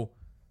 So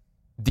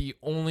the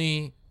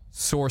only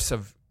source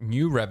of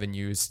new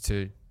revenue is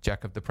to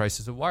jack up the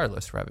prices of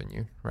wireless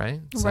revenue, right?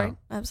 Right,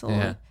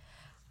 absolutely. Yeah.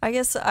 I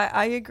guess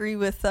I agree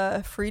with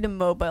Freedom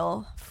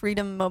Mobile.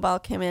 Freedom Mobile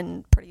came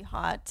in pretty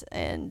hot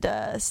and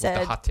said with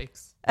the hot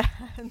takes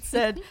and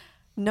said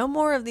no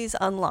more of these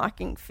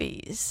unlocking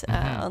fees.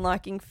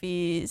 Unlocking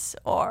fees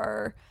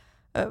are,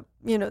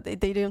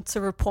 they don't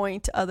serve a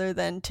point other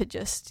than to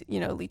just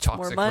leech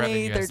toxic more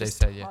money. Revenue, they're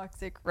just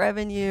toxic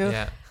revenue.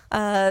 Yeah.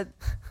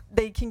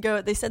 They can go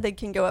up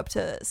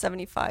to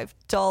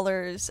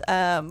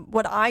 $75.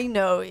 What I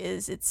know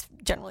is it's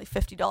generally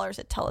 $50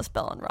 at TELUS,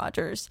 Bell, and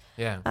Rogers.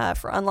 Yeah.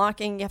 For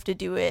unlocking, you have to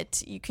do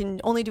it. You can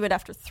only do it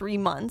after 3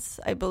 months,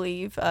 I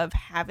believe, of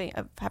having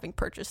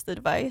purchased the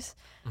device.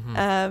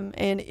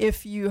 And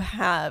if you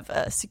have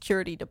a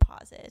security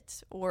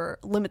deposit or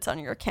limits on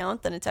your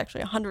account, then it's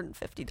actually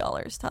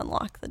 $150 to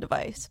unlock the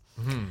device.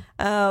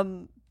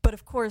 But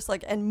of course,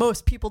 and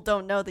most people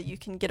don't know that you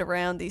can get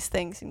around these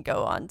things and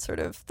go on sort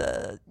of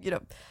the,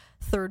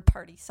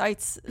 third-party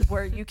sites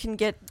where you can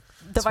get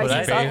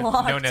devices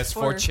unlocked. Known as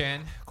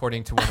 4chan,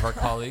 according to one of our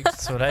colleagues.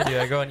 That's what I do.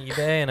 I go on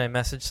eBay and I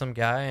message some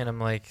guy and I'm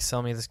like,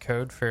 sell me this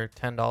code for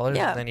 $10.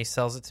 Yeah. And then he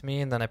sells it to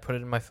me and then I put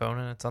it in my phone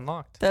and it's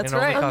unlocked. That's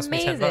and it right. only cost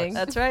me $10.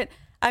 That's right.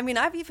 I mean,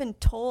 I've even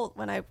told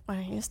when I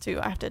used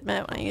to, I have to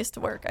admit, when I used to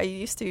work, I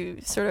used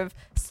to sort of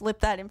slip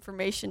that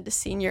information to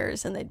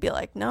seniors and they'd be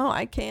like, no,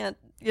 I can't,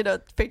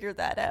 figure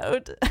that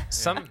out.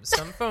 Some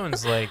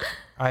phones,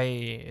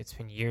 it's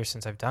been years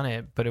since I've done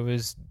it, but it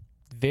was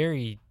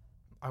I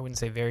wouldn't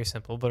say very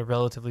simple, but a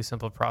relatively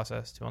simple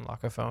process to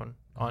unlock a phone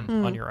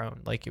on your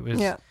own. Like it was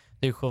the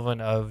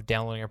equivalent of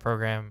downloading a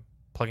program,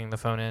 plugging the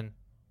phone in,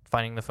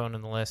 finding the phone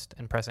in the list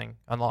and pressing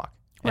unlock,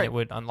 and it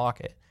would unlock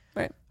it.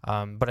 Right.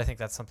 But I think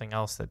that's something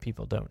else that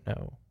people don't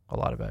know a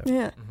lot about.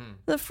 Yeah.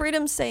 The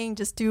Freedom saying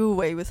just do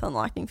away with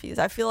unlocking fees.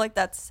 I feel like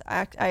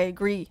I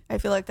agree. I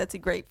feel like that's a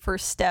great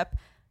first step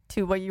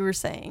to what you were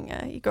saying,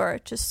 Igor,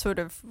 just sort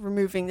of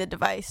removing the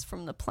device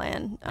from the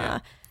plan.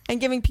 and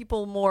giving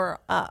people more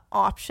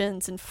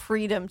options and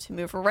freedom to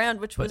move around,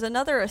 which was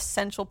another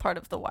essential part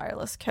of the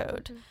wireless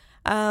code.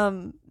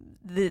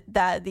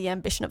 The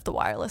ambition of the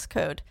wireless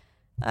code.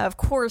 Of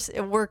course,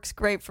 it works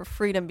great for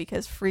freedom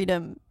because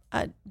freedom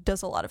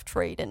does a lot of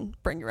trade and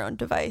bring your own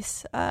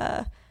device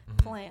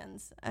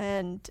plans,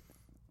 and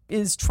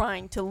is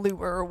trying to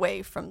lure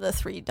away from the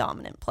three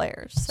dominant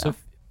players. So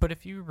but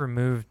if you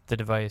remove the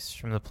device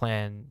from the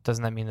plan,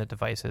 doesn't that mean the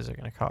devices are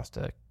going to cost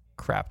a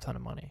crap ton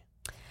of money?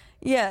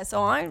 yeah,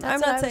 so I'm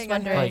That's what I not was saying I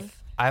wondering. have Like,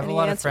 I have a any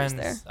lot of answers friends.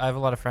 there. I have a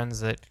lot of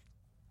friends that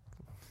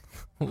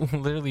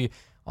literally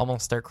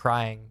almost start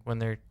crying when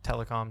their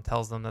telecom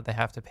tells them that they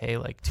have to pay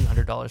like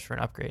 $200 for an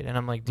upgrade. And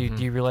I'm like, dude,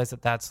 do you realize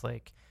that that's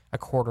like a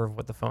quarter of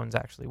what the phone's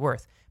actually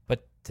worth?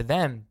 But to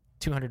them,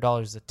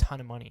 $200 is a ton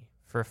of money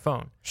for a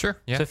phone. Sure.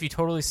 Yeah. So if you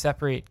totally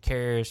separate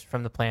carriers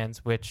from the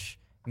plans, which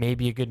may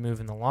be a good move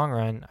in the long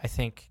run, I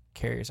think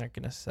carriers aren't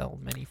going to sell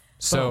many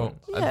So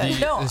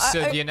phones.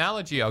 the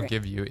analogy I'll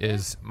give you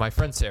is my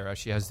friend Sarah.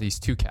 She has these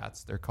two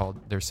cats.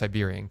 They're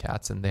Siberian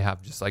cats, and they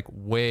have just like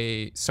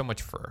so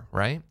much fur,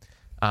 right?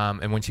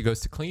 And when she goes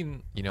to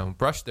clean,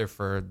 brush their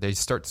fur, they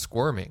start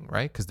squirming,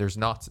 right? Because there's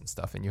knots and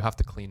stuff, and you have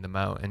to clean them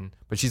out.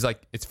 But she's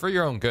like, it's for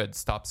your own good.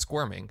 Stop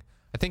squirming.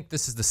 I think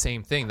this is the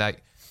same thing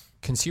that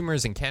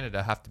consumers in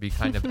Canada have to be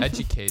kind of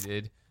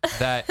educated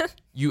that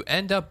you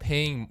end up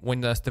paying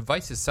when the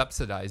device is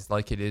subsidized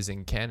like it is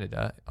in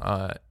Canada.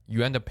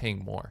 You end up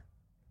paying more.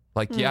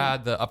 Like, the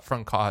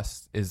upfront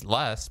cost is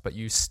less, but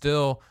you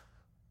still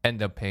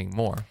end up paying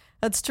more.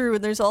 That's true.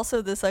 And there's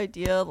also this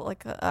idea,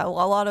 like a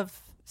lot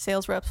of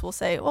sales reps will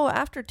say, "Oh,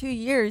 after 2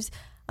 years,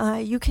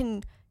 you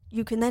can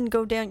then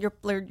go down.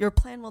 Your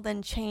plan will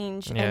then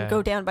change and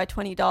go down by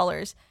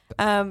 $20."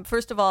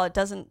 First of all, it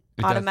doesn't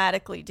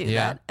automatically do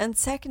that, and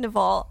second of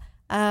all,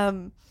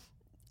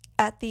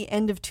 at the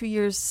end of 2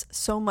 years,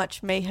 so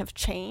much may have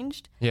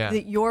changed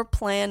that your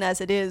plan, as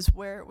it is,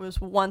 where it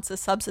was once a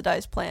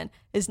subsidized plan,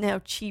 is now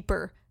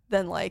cheaper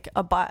than like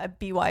a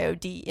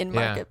BYOD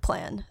in-market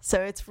plan.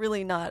 So it's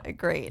really not a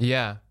great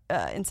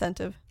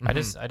incentive. I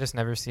just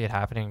never see it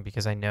happening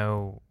because I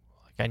know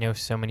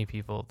so many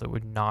people that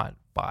would not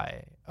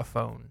buy a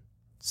phone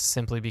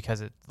simply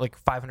because it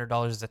like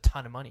 $500 is a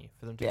ton of money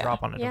for them to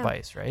drop on a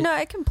device, right? No,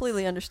 I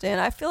completely understand.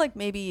 I feel like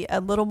maybe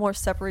a little more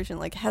separation,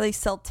 like how they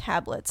sell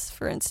tablets,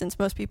 for instance.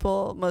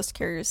 Most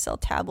carriers sell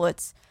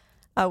tablets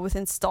with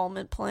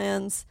installment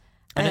plans.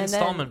 An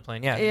installment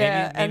plan, maybe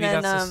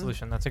then, that's the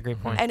solution. That's a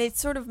great point. And it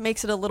sort of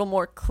makes it a little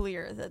more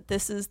clear that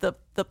this is the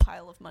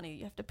pile of money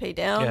you have to pay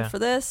down for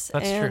this,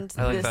 that's and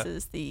true. I like this that.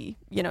 is the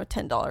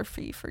 $10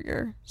 fee for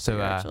your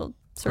actual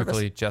service.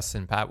 Quickly,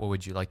 Justin, Pat, what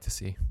would you like to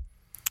see?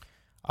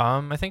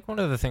 I think one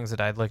of the things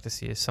that I'd like to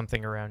see is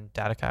something around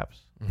data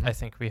caps. I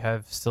think we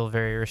have still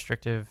very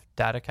restrictive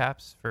data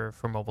caps for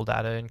mobile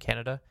data in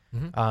Canada.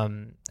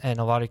 And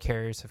a lot of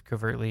carriers have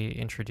covertly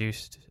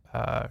introduced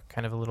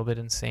kind of a little bit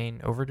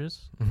insane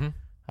overages.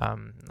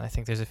 I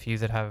think there's a few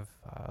that have,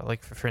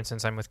 like for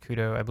instance, I'm with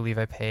Koodo. I believe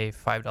I pay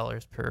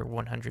 $5 per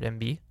 100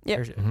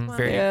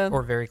 MB.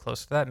 Or very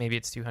close to that. Maybe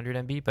it's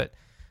 200 MB, but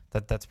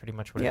that's pretty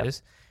much what it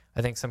is.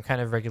 I think some kind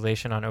of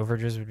regulation on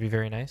overages would be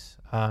very nice.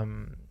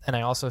 And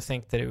I also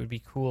think that it would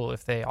be cool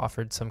if they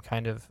offered some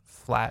kind of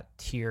flat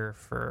tier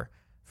for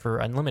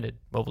unlimited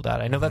mobile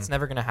data. I know that's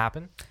never going to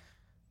happen,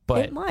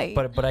 but it might.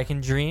 But I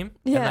can dream.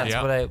 And that's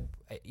what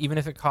even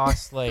if it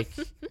costs like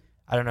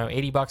I don't know,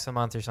 $80 a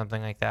month or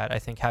something like that. I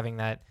think having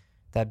that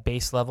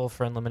base level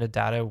for unlimited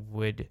data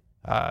would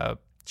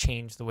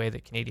change the way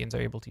that Canadians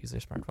are able to use their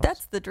smartphones.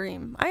 That's the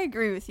dream. I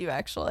agree with you,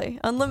 actually.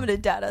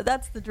 Unlimited data,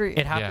 that's the dream.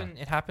 It happened.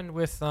 It happened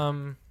with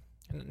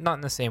not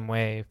in the same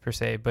way per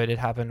se, but it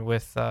happened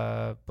with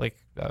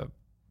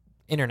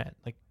internet,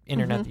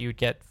 that you would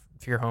get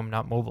for your home,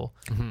 not mobile.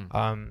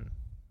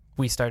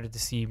 We started to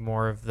see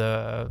more of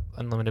the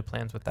unlimited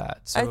plans with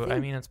that. So I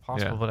mean, it's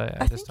possible,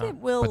 but I just think don't. it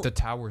will. But the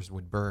towers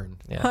would burn.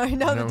 Yeah. I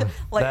know.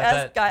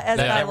 That Guy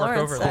network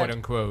Lawrence overload, said. Quote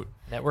unquote.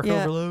 Network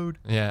overload.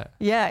 Yeah.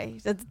 Yeah,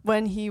 that's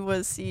when he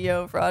was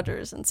CEO of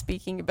Rogers and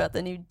speaking about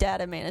the new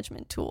data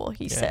management tool,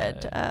 he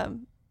said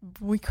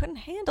we couldn't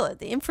handle it.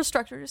 The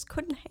infrastructure just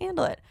couldn't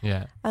handle it.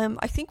 Yeah.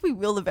 I think we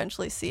will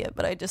eventually see it,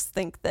 but I just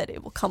think that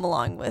it will come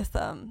along with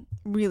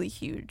really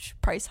huge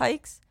price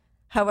hikes.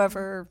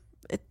 However,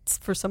 it's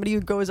for somebody who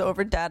goes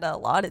over data a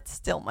lot, it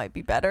still might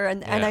be better,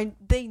 and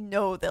they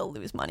know they'll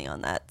lose money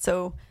on that.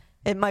 So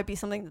it might be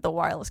something that the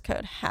wireless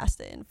code has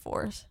to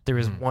enforce. There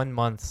was 1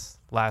 month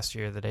last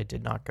year that I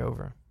did not go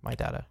over my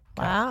data.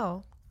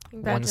 Wow.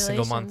 One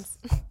single month.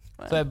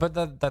 So, but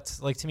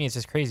that's like, to me, it's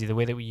just crazy. The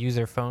way that we use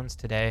our phones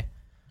today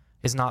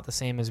is not the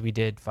same as we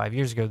did 5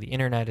 years ago. The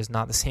internet is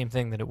not the same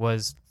thing that it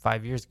was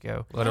 5 years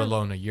ago. Let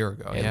alone a year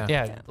ago.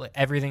 Yeah. Like,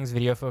 everything's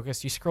video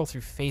focused. You scroll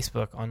through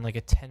Facebook on like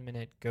a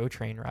 10-minute GO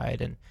train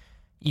ride, and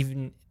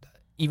even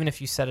if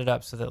you set it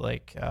up so that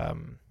like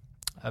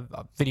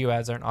video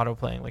ads aren't auto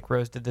playing, like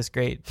Rose did this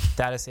great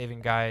data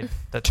saving guide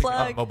that's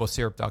on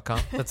mobilesyrup.com.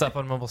 That's up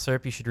on Mobile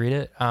Syrup. You should read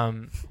it. A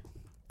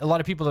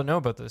lot of people don't know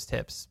about those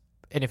tips,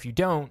 and if you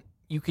don't,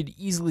 you could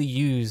easily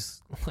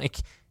use like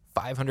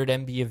 500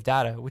 MB of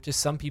data, which is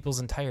some people's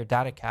entire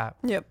data cap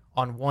Yep.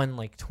 on one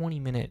like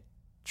 20-minute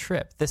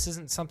trip. This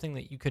isn't something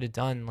that you could have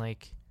done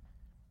like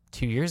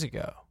 2 years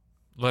ago.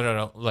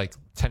 Like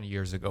 10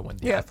 years ago when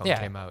the iPhone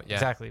came out. Yeah,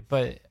 exactly.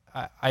 But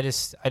I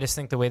just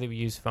think the way that we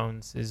use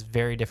phones is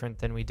very different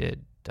than we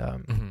did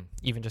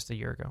even just a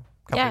year ago,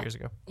 a couple years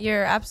ago.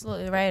 You're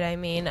absolutely right. I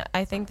mean,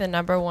 I think the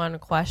number one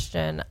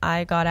question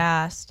I got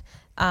asked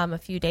a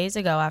few days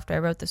ago after I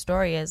wrote the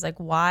story is like,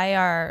 why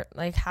are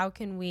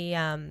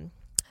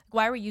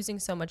we using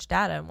so much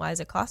data, and why is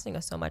it costing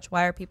us so much?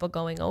 Why are people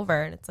going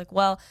over? And it's like,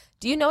 well,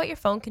 do you know what your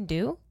phone can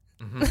do?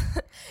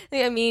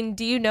 I mean,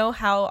 do you know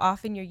how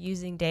often you're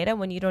using data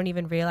when you don't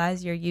even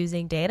realize you're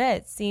using data?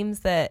 It seems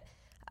that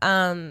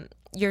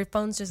your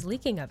phone's just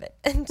leaking of it,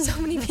 and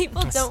so many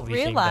people don't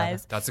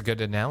realize. That's a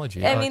good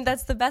analogy. I mean,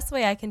 that's the best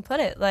way I can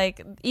put it.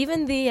 Like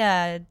even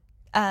the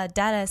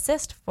data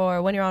assist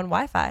for when you're on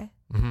Wi-Fi,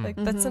 like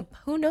that's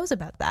who knows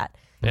about that?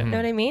 You know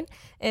what I mean?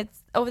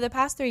 It's over the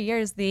past 3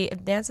 years, the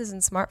advances in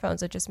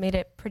smartphones have just made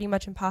it pretty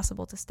much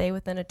impossible to stay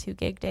within a 2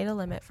 gig data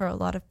limit for a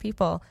lot of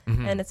people.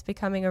 And it's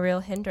becoming a real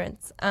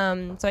hindrance.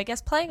 So I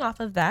guess playing off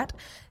of that,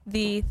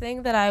 the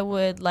thing that I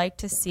would like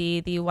to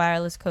see the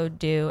wireless code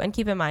do, and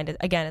keep in mind,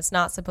 again, it's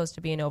not supposed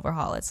to be an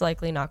overhaul. It's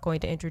likely not going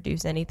to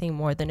introduce anything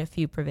more than a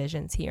few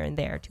provisions here and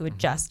there to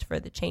adjust for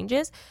the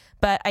changes.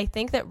 But I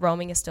think that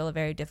roaming is still a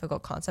very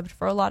difficult concept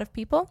for a lot of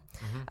people,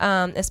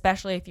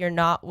 especially if you're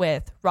not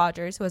with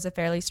Rogers, who has a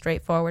fairly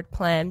straightforward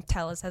plan.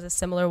 TELUS has a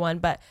similar one.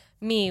 But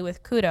me,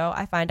 with Koodo,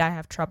 I find I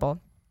have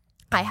trouble.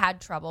 I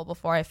had trouble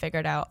before I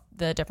figured out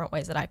the different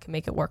ways that I can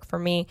make it work for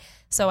me.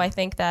 So I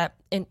think that,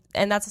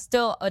 and that's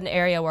still an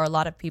area where a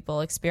lot of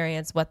people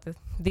experience what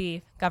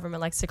the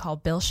government likes to call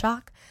bill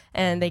shock.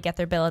 And they get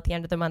their bill at the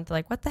end of the month,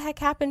 like, what the heck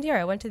happened here?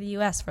 I went to the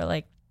US for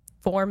like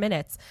 4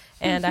 minutes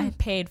and I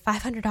paid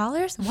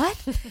 $500.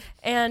 What?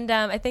 And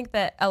I think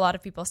that a lot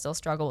of people still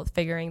struggle with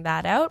figuring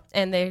that out,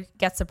 and they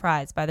get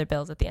surprised by their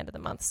bills at the end of the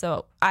month.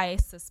 So I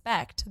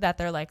suspect that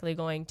they're likely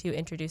going to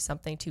introduce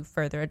something to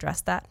further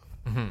address that.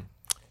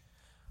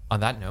 On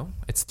that note,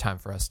 it's time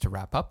for us to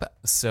wrap up.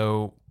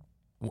 So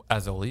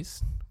as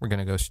always, we're going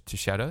to go to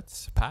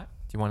shout-outs. Pat,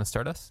 do you want to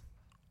start us?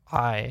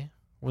 I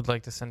would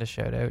like to send a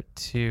shout out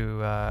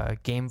to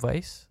Game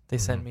Vice. They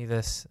sent me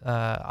this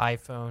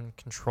iPhone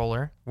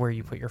controller where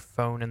you put your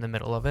phone in the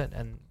middle of it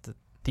and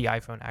the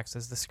iPhone acts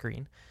as the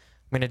screen.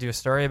 I'm going to do a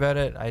story about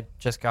it. I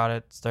just got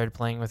it, started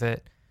playing with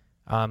it.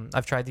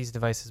 I've tried these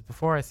devices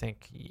before. I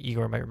think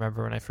Igor might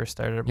remember when I first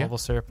started at Mobile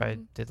Syrup, I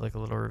did like a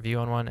little review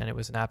on one, and it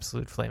was an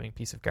absolute flaming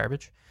piece of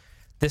garbage.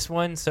 This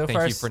one so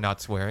far... Thank you for not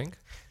swearing.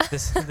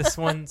 This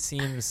one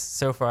seems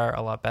so far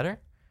a lot better.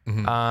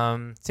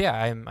 So yeah,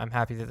 I'm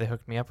happy that they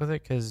hooked me up with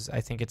it because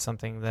I think it's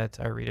something that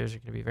our readers are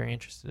going to be very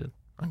interested in.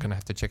 I'm going to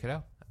have to check it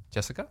out.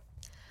 Jessica?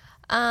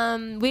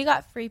 We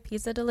got free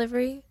pizza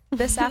delivery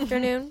this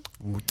afternoon,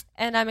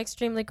 and I'm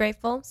extremely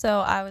grateful.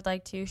 So I would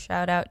like to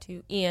shout out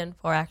to Ian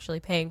for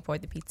actually paying for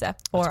the pizza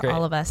for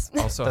all of us.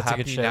 Also, That's a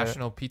happy good shout-out.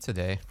 National Pizza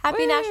Day.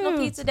 Happy National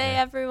Pizza Day,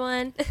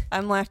 everyone.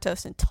 I'm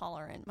lactose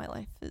intolerant. My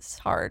life is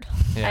hard.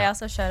 I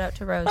also shout out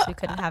to Rose, who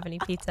couldn't have any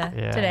pizza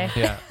today.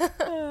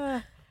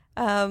 Yeah.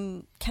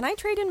 Can I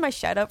trade in my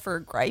shout out for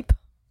a gripe?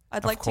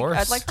 I'd like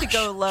to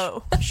go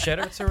low.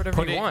 Shoutouts or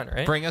whatever you want,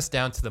 right? Bring us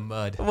down to the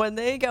mud. When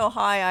they go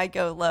high, I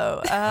go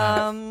low.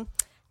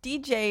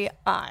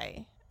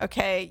 DJI.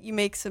 Okay, you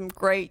make some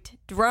great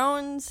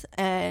drones,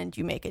 and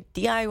you make a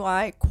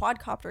DIY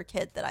quadcopter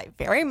kit that I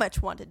very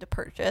much wanted to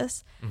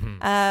purchase.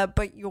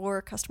 But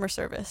your customer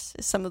service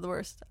is some of the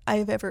worst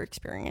I've ever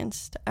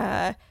experienced.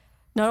 Not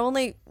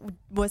only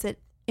was it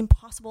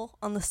impossible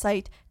on the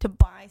site to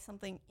buy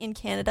something in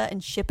Canada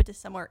and ship it to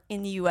somewhere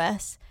in the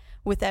US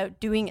without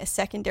doing a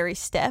secondary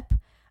step,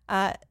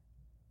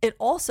 it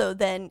also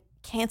then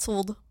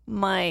canceled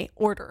my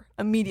order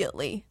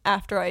immediately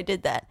after I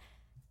did that.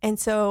 And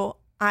so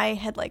I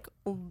had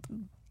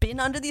been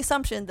under the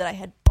assumption that I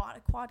had bought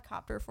a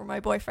quadcopter for my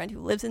boyfriend who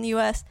lives in the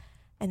US,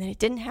 and then it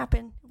didn't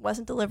happen,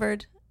 wasn't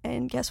delivered.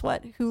 And guess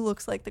what? Who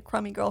looks like the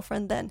crummy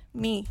girlfriend then?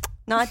 Me,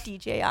 not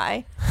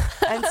DJI.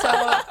 And so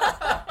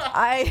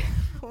I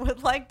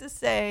would like to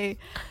say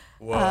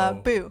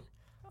boo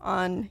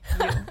on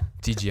you.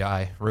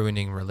 DJI,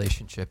 ruining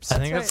relationships. I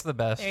think that's the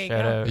best There you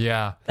shout go. out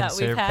Yeah. That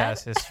in we've had.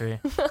 Syrupcast history.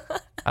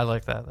 I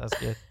like that. That's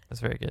good.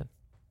 That's very good.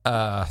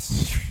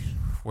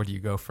 Where do you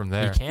go from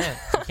there? You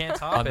can't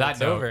top On it. that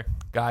It's note, over.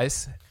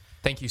 guys,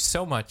 thank you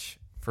so much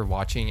for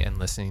watching and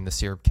listening to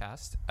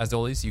Syrupcast. As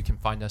always, you can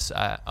find us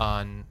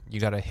you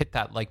got to hit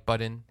that like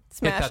button,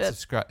 Smash hit that it.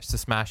 subscribe to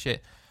smash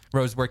it.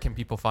 Rose, where can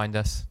people find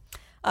us?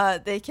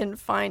 They can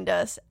find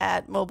us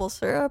at Mobile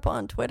Syrup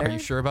on Twitter. Are you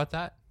sure about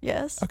that?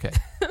 Yes. Okay.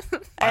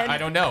 And I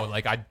don't know.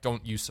 I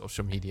don't use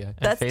social media.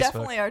 that's Facebook.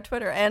 definitely our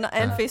Twitter and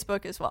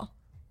Facebook as well.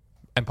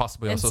 And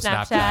possibly And also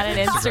Snapchat Snapchat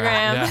and Instagram.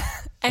 Yeah.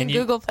 And And you-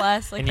 Google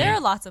Plus. and There you-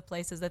 are lots of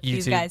places that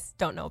these YouTube. guys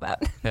don't know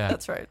about. Yeah.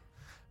 That's right.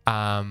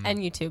 And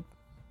YouTube.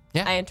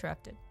 Yeah. I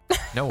interrupted.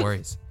 No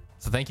worries.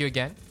 So thank you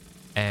again,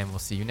 and we'll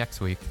see you next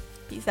week.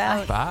 Peace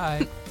out.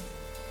 Bye.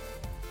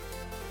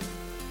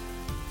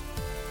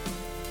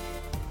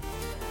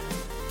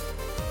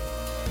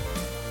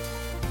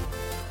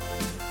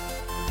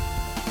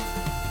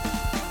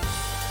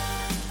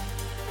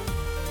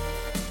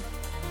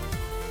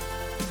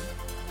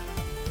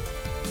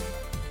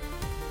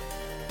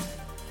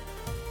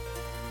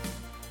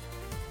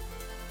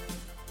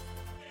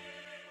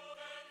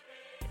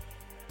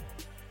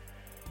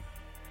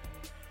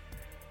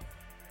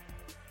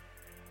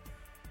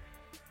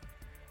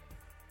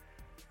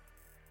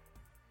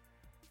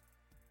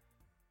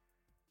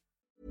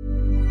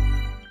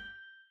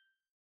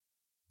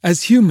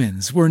 As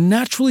humans, we're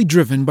naturally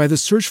driven by the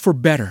search for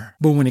better.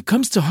 But when it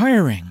comes to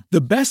hiring,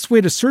 the best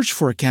way to search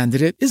for a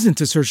candidate isn't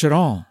to search at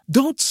all.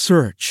 Don't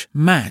search,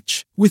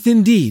 match with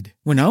Indeed.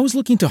 When I was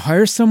looking to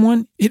hire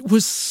someone, it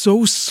was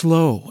so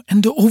slow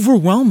and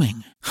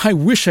overwhelming. I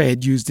wish I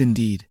had used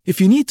Indeed.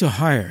 If you need to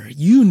hire,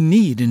 you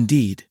need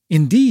Indeed.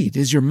 Indeed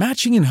is your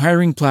matching and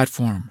hiring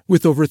platform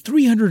with over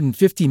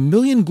 350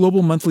 million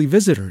global monthly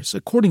visitors,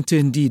 according to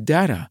Indeed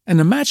data, and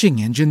a matching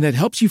engine that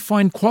helps you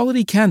find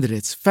quality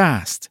candidates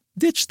fast.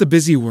 Ditch the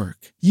busy work.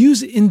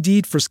 Use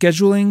Indeed for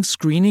scheduling,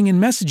 screening,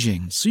 and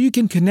messaging so you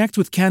can connect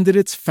with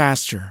candidates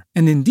faster.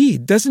 And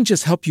Indeed doesn't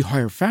just help you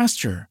hire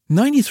faster.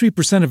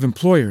 93% of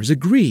employers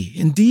agree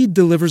Indeed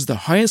delivers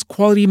the highest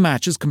quality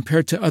matches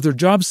compared to other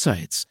job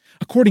sites,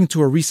 according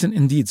to a recent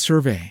Indeed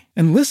survey.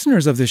 And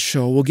listeners of this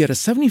show will get a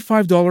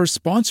 $75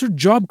 sponsored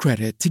job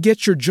credit to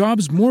get your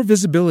jobs more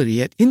visibility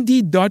at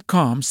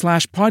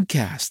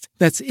Indeed.com/podcast.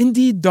 That's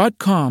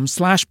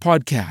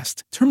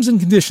Indeed.com/podcast. Terms and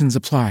conditions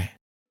apply.